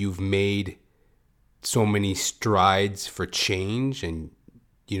when you've made so many strides for change? And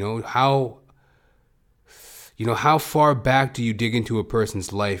how far back do you dig into a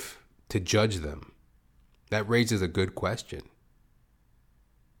person's life to judge them? That raises a good question.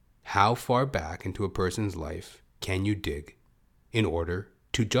 How far back into a person's life can you dig in order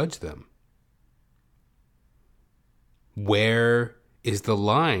to judge them? Where is the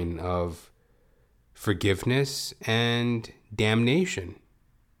line of forgiveness and damnation?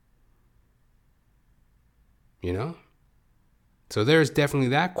 So there's definitely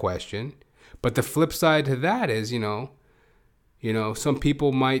that question. But the flip side to that is, some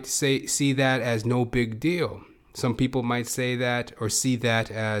people might see that as no big deal. Some people might say that or see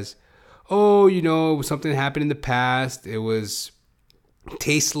that as, something happened in the past. It was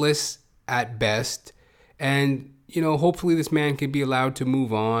tasteless at best. And, hopefully this man can be allowed to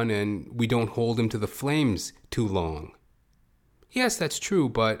move on and we don't hold him to the flames too long. Yes, that's true.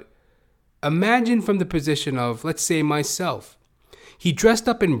 But imagine from the position of, let's say, myself. He dressed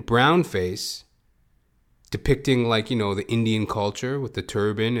up in brownface, depicting the Indian culture with the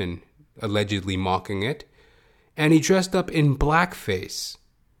turban and allegedly mocking it. And he dressed up in blackface,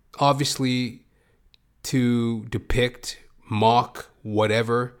 obviously to depict, mock,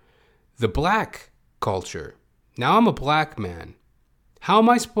 whatever, the black culture. Now I'm a black man. How am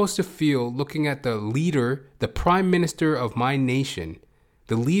I supposed to feel looking at the leader, the prime minister of my nation,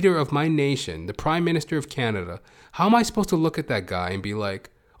 the leader of my nation, the prime minister of Canada? How am I supposed to look at that guy and be like,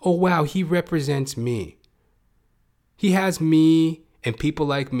 oh wow, he represents me. He has me and people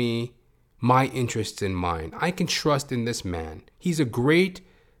like me, my interests in mind. I can trust in this man. He's a great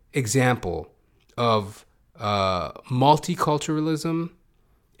example of multiculturalism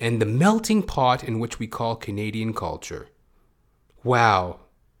and the melting pot in which we call Canadian culture. Wow.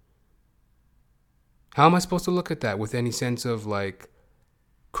 How am I supposed to look at that with any sense of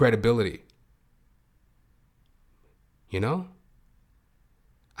credibility? I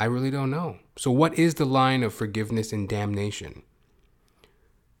really don't know. So what is the line of forgiveness and damnation?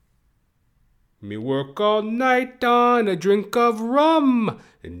 Me work all night on a drink of rum,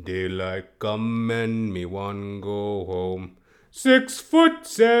 and daylight come and me one go home. 6 foot,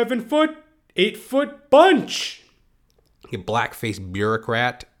 7 foot, 8 foot bunch. You black-faced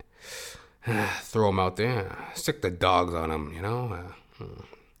bureaucrat. Throw him out there. Stick the dogs on him,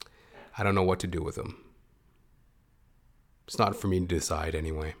 I don't know what to do with him. It's not for me to decide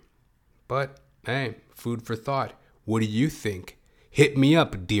anyway. But, hey, food for thought. What do you think? Hit me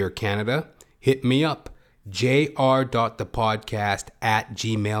up, dear Canada. Hit me up.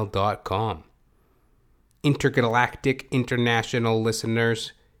 jr.thepodcast@gmail.com. Intergalactic international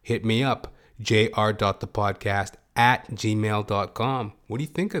listeners, hit me up, jr.thepodcast@gmail.com. What do you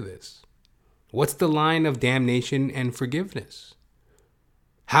think of this? What's the line of damnation and forgiveness?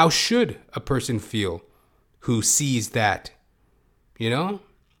 How should a person feel who sees that? You know?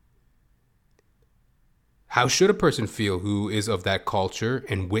 How should a person feel who is of that culture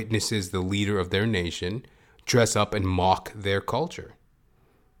and witnesses the leader of their nation dress up and mock their culture?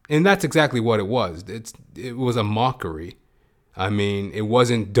 And that's exactly what it was. It was a mockery. I mean, it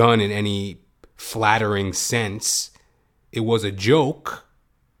wasn't done in any flattering sense. It was a joke,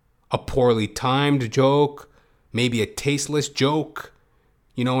 a poorly timed joke, maybe a tasteless joke.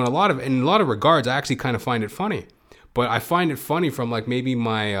 You know, in a lot of regards, I actually kind of find it funny. But I find it funny from like maybe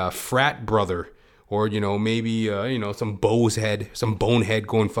my frat brother, or maybe some bonehead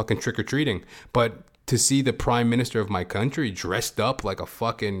going fucking trick or treating. But to see the prime minister of my country dressed up like a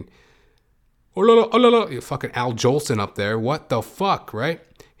fucking fucking Al Jolson up there, what the fuck, right?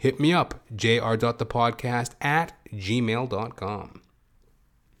 Hit me up, jr.thepodcast@gmail.com.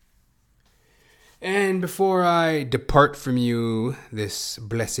 And before I depart from you this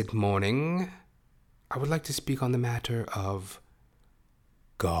blessed morning, I would like to speak on the matter of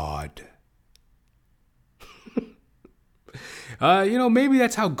God. Maybe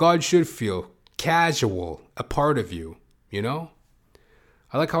that's how God should feel. Casual, a part of you, I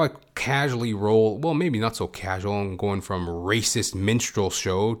like how I casually roll, well, maybe not so casual. I'm going from racist minstrel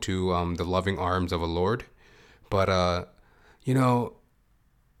show to the loving arms of a lord. But,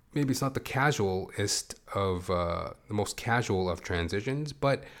 maybe it's not the casualist of, the most casual of transitions.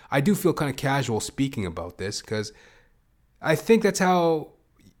 But I do feel kind of casual speaking about this because I think that's how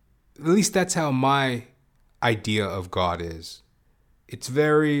my idea of God is. It's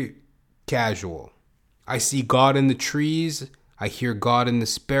very casual. I see God in the trees. I hear God in the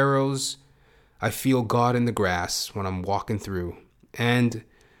sparrows. I feel God in the grass when I'm walking through. And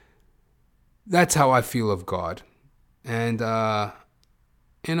that's how I feel of God. And, I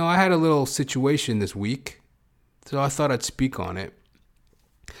had a little situation this week, so I thought I'd speak on it.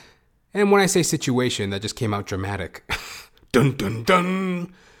 And when I say situation, that just came out dramatic. Dun, dun,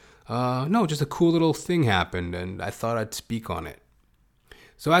 dun. No, just a cool little thing happened, and I thought I'd speak on it.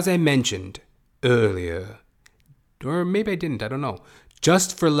 So as I mentioned earlier, or maybe I didn't, I don't know.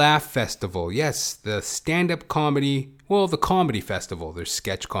 Just for Laugh Festival. Yes, the stand-up comedy, well, the comedy festival. There's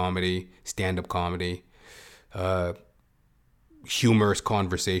sketch comedy, stand-up comedy, humorous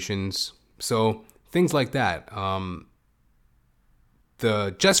conversations. So things like that.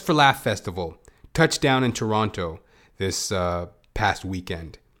 The Just for Laugh Festival touched down in Toronto this past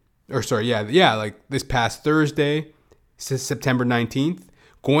weekend. Like this past Thursday, September 19th,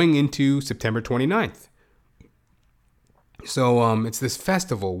 going into September 29th. So it's this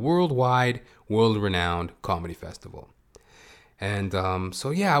festival, worldwide, world-renowned comedy festival. And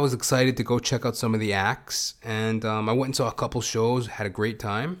I was excited to go check out some of the acts. And I went and saw a couple shows, had a great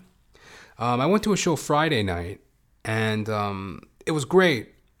time. I went to a show Friday night, and it was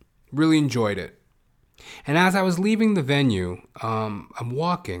great. Really enjoyed it. And as I was leaving the venue, I'm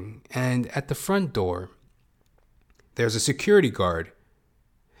walking, and at the front door, there's a security guard.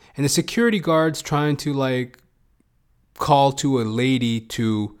 And the security guard's trying to, call to a lady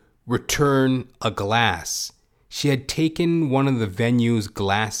to return a glass. She had taken one of the venue's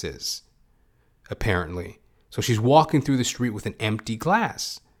glasses, apparently. So she's walking through the street with an empty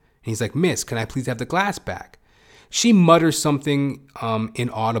glass. And he's like, "Miss, can I please have the glass back?" She mutters something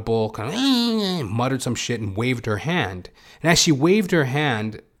inaudible, muttered some shit and waved her hand. And as she waved her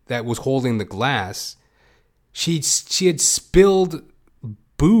hand that was holding the glass, she had spilled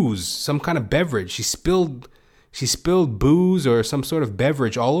booze, some kind of beverage. She spilled booze or some sort of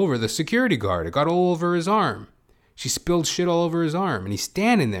beverage all over the security guard. It got all over his arm. She spilled shit all over his arm. And he's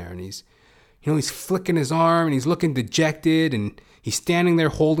standing there and he's flicking his arm and he's looking dejected and he's standing there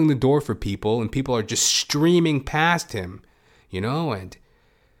holding the door for people and people are just streaming past him, and,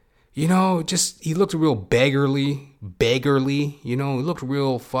 he looked real beggarly, he looked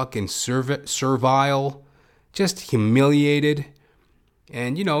real fucking servile, just humiliated.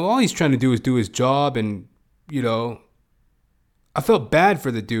 And, all he's trying to do is do his job. And, I felt bad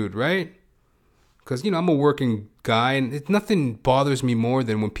for the dude, right? Because, I'm a working guy and nothing bothers me more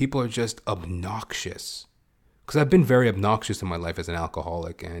than when people are just obnoxious. Because I've been very obnoxious in my life as an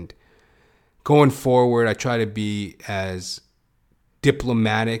alcoholic. And going forward, I try to be as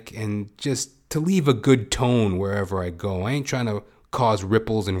diplomatic and just to leave a good tone wherever I go. I ain't trying to cause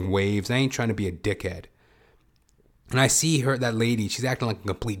ripples and waves. I ain't trying to be a dickhead. And I see that lady, she's acting like a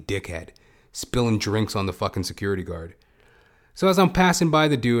complete dickhead. spilling drinks on the fucking security guard. So as I'm passing by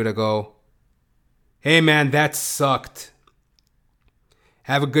the dude, I go, "Hey man, that sucked.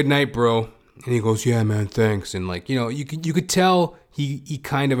 Have a good night, bro." And he goes, "Yeah, man, thanks." And like, you could tell he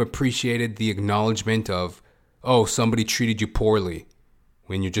kind of appreciated the acknowledgement of, oh, somebody treated you poorly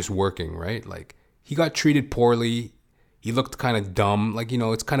when you're just working, right? Like, he got treated poorly. He looked kind of dumb. Like,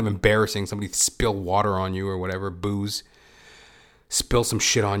 it's kind of embarrassing. Somebody spill water on you or whatever, booze. Spill some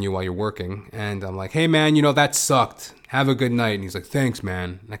shit on you while you're working. And I'm like, "Hey, man, that sucked. Have a good night." And he's like, "Thanks,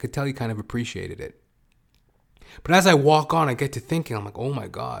 man." And I could tell he kind of appreciated it. But as I walk on, I get to thinking, I'm like, oh my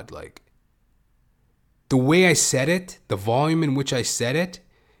God, like, the way I said it, the volume in which I said it,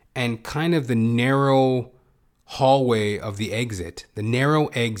 and kind of the narrow hallway of the exit, the narrow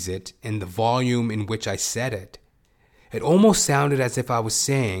exit and the volume in which I said it, it almost sounded as if I was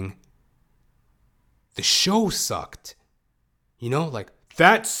saying, the show sucked. Like,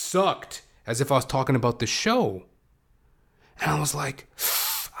 that sucked, as if I was talking about the show. And I was like,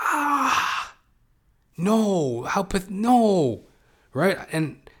 no, no, right?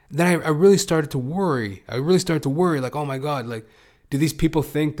 And then I really started to worry. Like, oh my God, like, do these people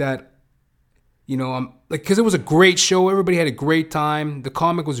think that, I'm like, because it was a great show. Everybody had a great time. The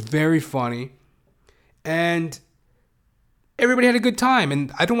comic was very funny. And everybody had a good time.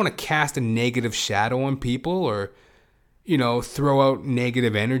 And I don't want to cast a negative shadow on people or, throw out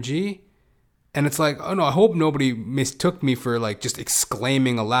negative energy. And it's like, oh no, I hope nobody mistook me for like just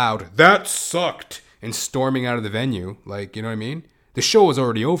exclaiming aloud, "That sucked," and storming out of the venue. Like, you know what I mean? The show was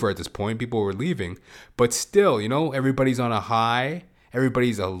already over at this point. People were leaving. But still, everybody's on a high.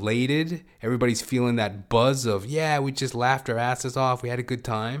 Everybody's elated. Everybody's feeling that buzz of, yeah, we just laughed our asses off. We had a good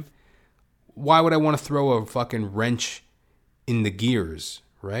time. Why would I want to throw a fucking wrench in the gears,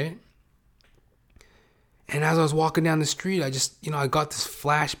 right? And as I was walking down the street, I just, I got this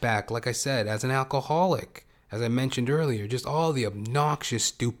flashback, like I said, as an alcoholic, as I mentioned earlier, just all the obnoxious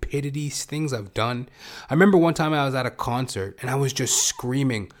stupidities, things I've done. I remember one time I was at a concert and I was just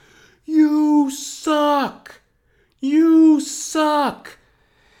screaming, "You suck! You suck!"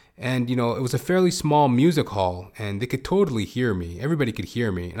 And, it was a fairly small music hall and they could totally hear me. Everybody could hear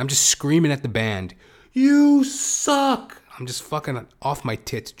me. And I'm just screaming at the band, "You suck!" I'm just fucking off my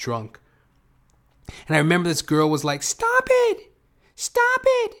tits drunk. And I remember this girl was like, "Stop it! Stop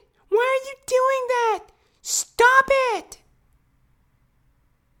it! Why are you doing that? Stop it!"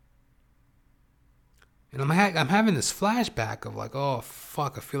 And I'm having this flashback of like, oh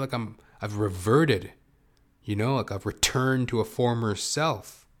fuck, I feel like I've reverted, like I've returned to a former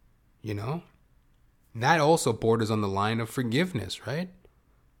self, And that also borders on the line of forgiveness, right?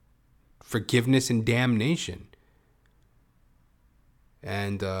 Forgiveness and damnation.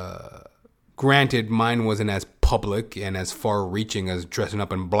 And granted, mine wasn't as public and as far-reaching as dressing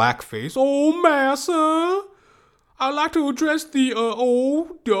up in blackface. "Oh, massa, I'd like to address the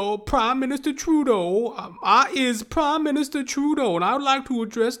Prime Minister Trudeau. I is Prime Minister Trudeau, and I would like to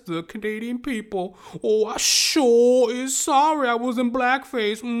address the Canadian people. Oh, I sure is sorry I was in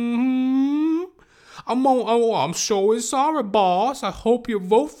blackface. I'm sure is sorry, boss. I hope you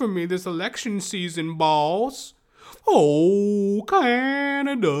vote for me this election season, boss. Oh,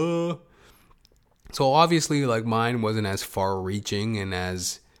 Canada." So obviously, like, mine wasn't as far-reaching and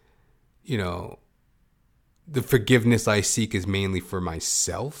as, the forgiveness I seek is mainly for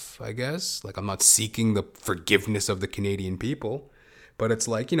myself, I guess. Like, I'm not seeking the forgiveness of the Canadian people. But it's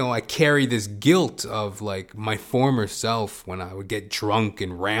like, I carry this guilt of, like, my former self when I would get drunk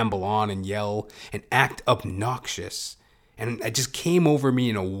and ramble on and yell and act obnoxious. And it just came over me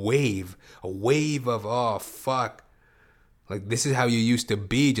in a wave of, oh, fuck. Like, this is how you used to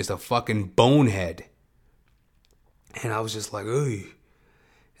be, just a fucking bonehead. And I was just like, ugh.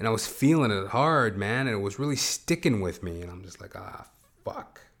 And I was feeling it hard, man. And it was really sticking with me. And I'm just like,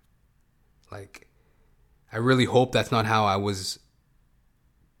 fuck. Like, I really hope that's not how I was,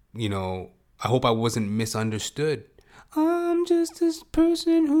 I hope I wasn't misunderstood. I'm just this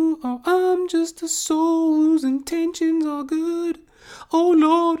person I'm just a soul whose intentions are good. Oh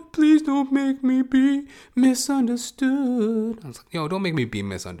Lord, please don't make me be misunderstood. I was like, don't make me be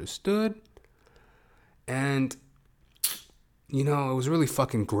misunderstood. And, it was really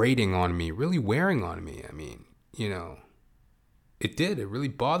fucking grating on me, really wearing on me. I mean, it did. It really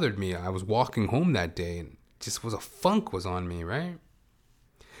bothered me. I was walking home that day and just was a funk was on me, right?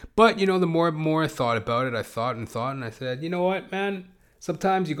 But, the more and more I thought about it, I thought, and I said, you know what, man?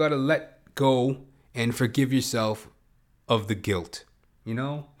 Sometimes you got to let go and forgive yourself of the guilt.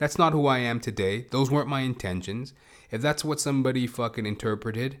 That's not who I am today. Those weren't my intentions. If that's what somebody fucking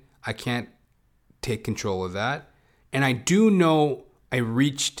interpreted, I can't take control of that. And I do know I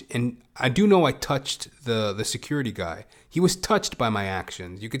reached, and I do know I touched the security guy. He was touched by my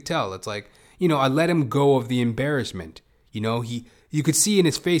actions. You could tell. It's like, I let him go of the embarrassment. You could see in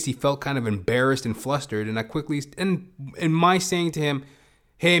his face he felt kind of embarrassed and flustered, and I quickly, and in my saying to him,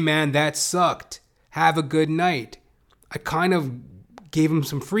 "Hey man, that sucked. Have a good night," I kind of gave him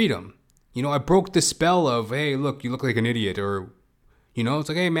some freedom. I broke the spell of, "Hey, look, you look like an idiot," or, it's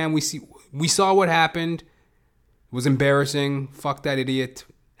like, "Hey man, we saw what happened. It was embarrassing. Fuck that idiot.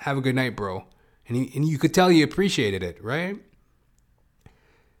 Have a good night, bro." And you could tell he appreciated it, right?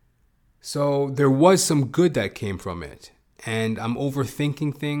 So there was some good that came from it. And I'm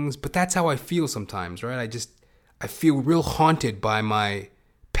overthinking things, but that's how I feel sometimes, right? I feel real haunted by my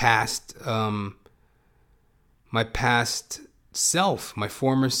past self, my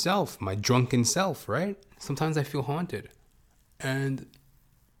former self, my drunken self, right? Sometimes I feel haunted. And,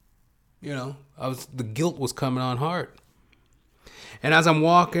 the guilt was coming on hard. And as I'm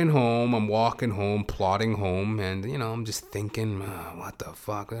walking home, plodding home, and, I'm just thinking, what the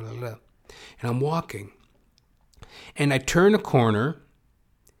fuck? And I'm walking. And I turn a corner,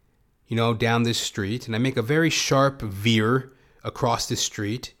 down this street, and I make a very sharp veer across the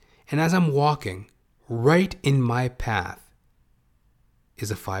street. And as I'm walking, right in my path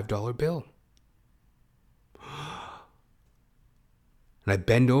is a $5 bill. And I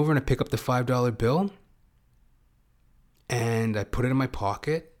bend over and I pick up the $5 bill. And I put it in my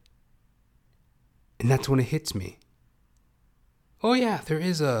pocket. And that's when it hits me. Oh yeah, there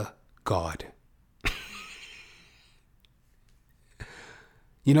is a God.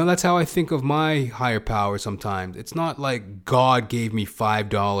 That's how I think of my higher power sometimes. It's not like God gave me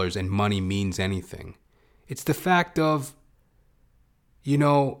 $5 and money means anything. It's the fact of,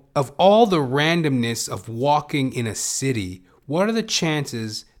 of all the randomness of walking in a city, what are the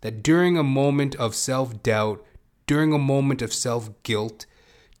chances that during a moment of self-doubt, during a moment of self-guilt,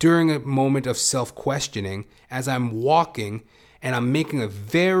 during a moment of self-questioning, as I'm walking and I'm making a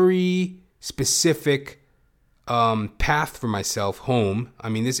very specific path for myself home. I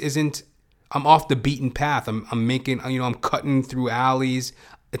mean, I'm off the beaten path. I'm making, I'm cutting through alleys.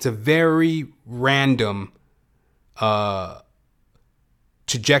 It's a very random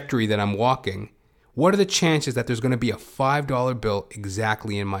trajectory that I'm walking. What are the chances that there's going to be a $5 bill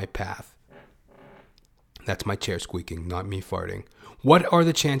exactly in my path? That's my chair squeaking, not me farting. What are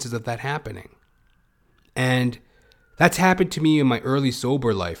the chances of that happening? And that's happened to me in my early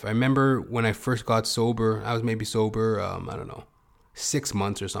sober life. I remember when I first got sober, I was maybe sober, 6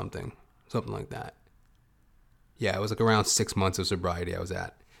 months or something like that. Yeah, it was like around 6 months of sobriety I was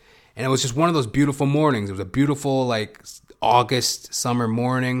at. And it was just one of those beautiful mornings. It was a beautiful, August summer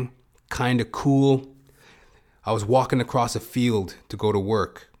morning, kind of cool. I was walking across a field to go to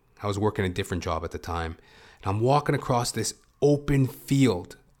work. I was working a different job at the time. And I'm walking across this open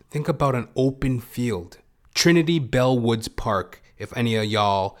field. Think about an open field. Trinity Bellwoods Park, if any of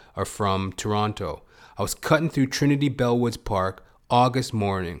y'all are from Toronto. I was cutting through Trinity Bellwoods Park, August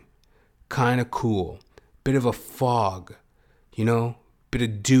morning. Kind of cool. Bit of a fog, bit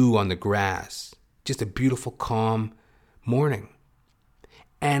of dew on the grass. Just a beautiful, calm morning.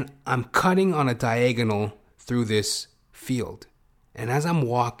 And I'm cutting on a diagonal through this field. And as I'm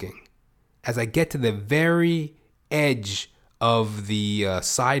walking, as I get to the very edge of the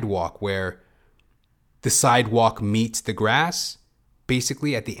sidewalk where the sidewalk meets the grass,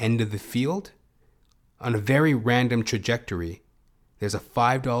 basically at the end of the field, on a very random trajectory, there's a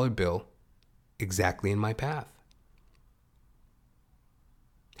 $5 bill exactly in my path.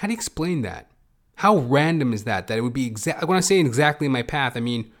 How do you explain that? How random is that? That it would be when I say exactly in my path, I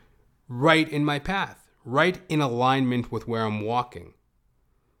mean right in my path, right in alignment with where I'm walking.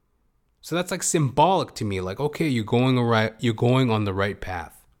 So that's symbolic to me. Okay, you're going on the right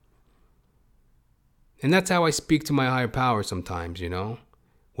path. And that's how I speak to my higher power sometimes,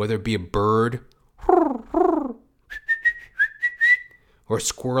 whether it be a bird or a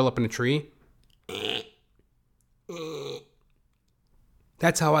squirrel up in a tree.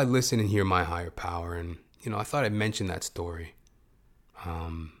 That's how I listen and hear my higher power. And, I thought I'd mention that story.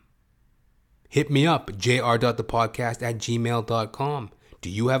 Hit me up, jr.thepodcast@gmail.com. Do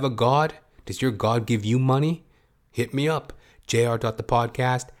you have a God? Does your God give you money? Hit me up,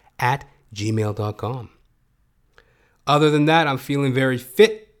 jr.thepodcast@gmail.com. Other than that, I'm feeling very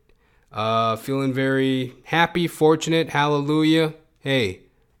fit, feeling very happy, fortunate, hallelujah. Hey,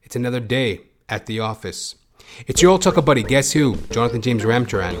 it's another day at the office. It's your old Tucker buddy, guess who? Jonathan James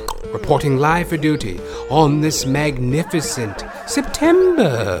Ramcharan, reporting live for duty on this magnificent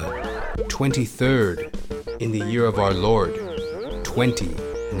September 23rd in the year of our Lord,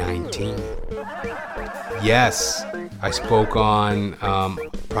 2019. Yes, I spoke on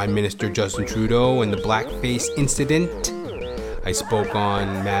Prime Minister Justin Trudeau and the blackface incident. I spoke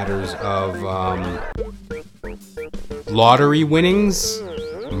on matters of lottery winnings,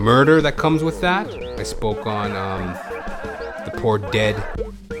 murder that comes with that. I spoke on the poor dead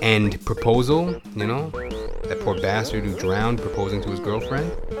end proposal, you know, that poor bastard who drowned proposing to his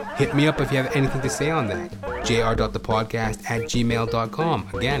girlfriend. Hit me up if you have anything to say on that. jr.thepodcast@gmail.com.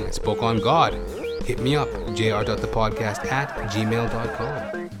 Again, I spoke on God. Hit me up,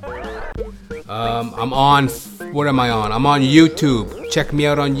 jr.thepodcast@gmail.com. I'm on, what am I on? I'm on YouTube. Check me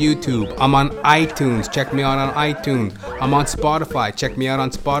out on YouTube. I'm on iTunes. Check me out on iTunes. I'm on Spotify. Check me out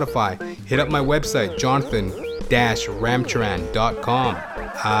on Spotify. Hit up my website, jonathan-ramcharan.com.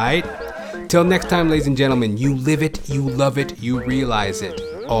 Alright? Till next time, ladies and gentlemen, you live it, you love it, you realize it.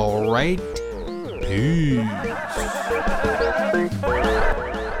 Alright? Peace.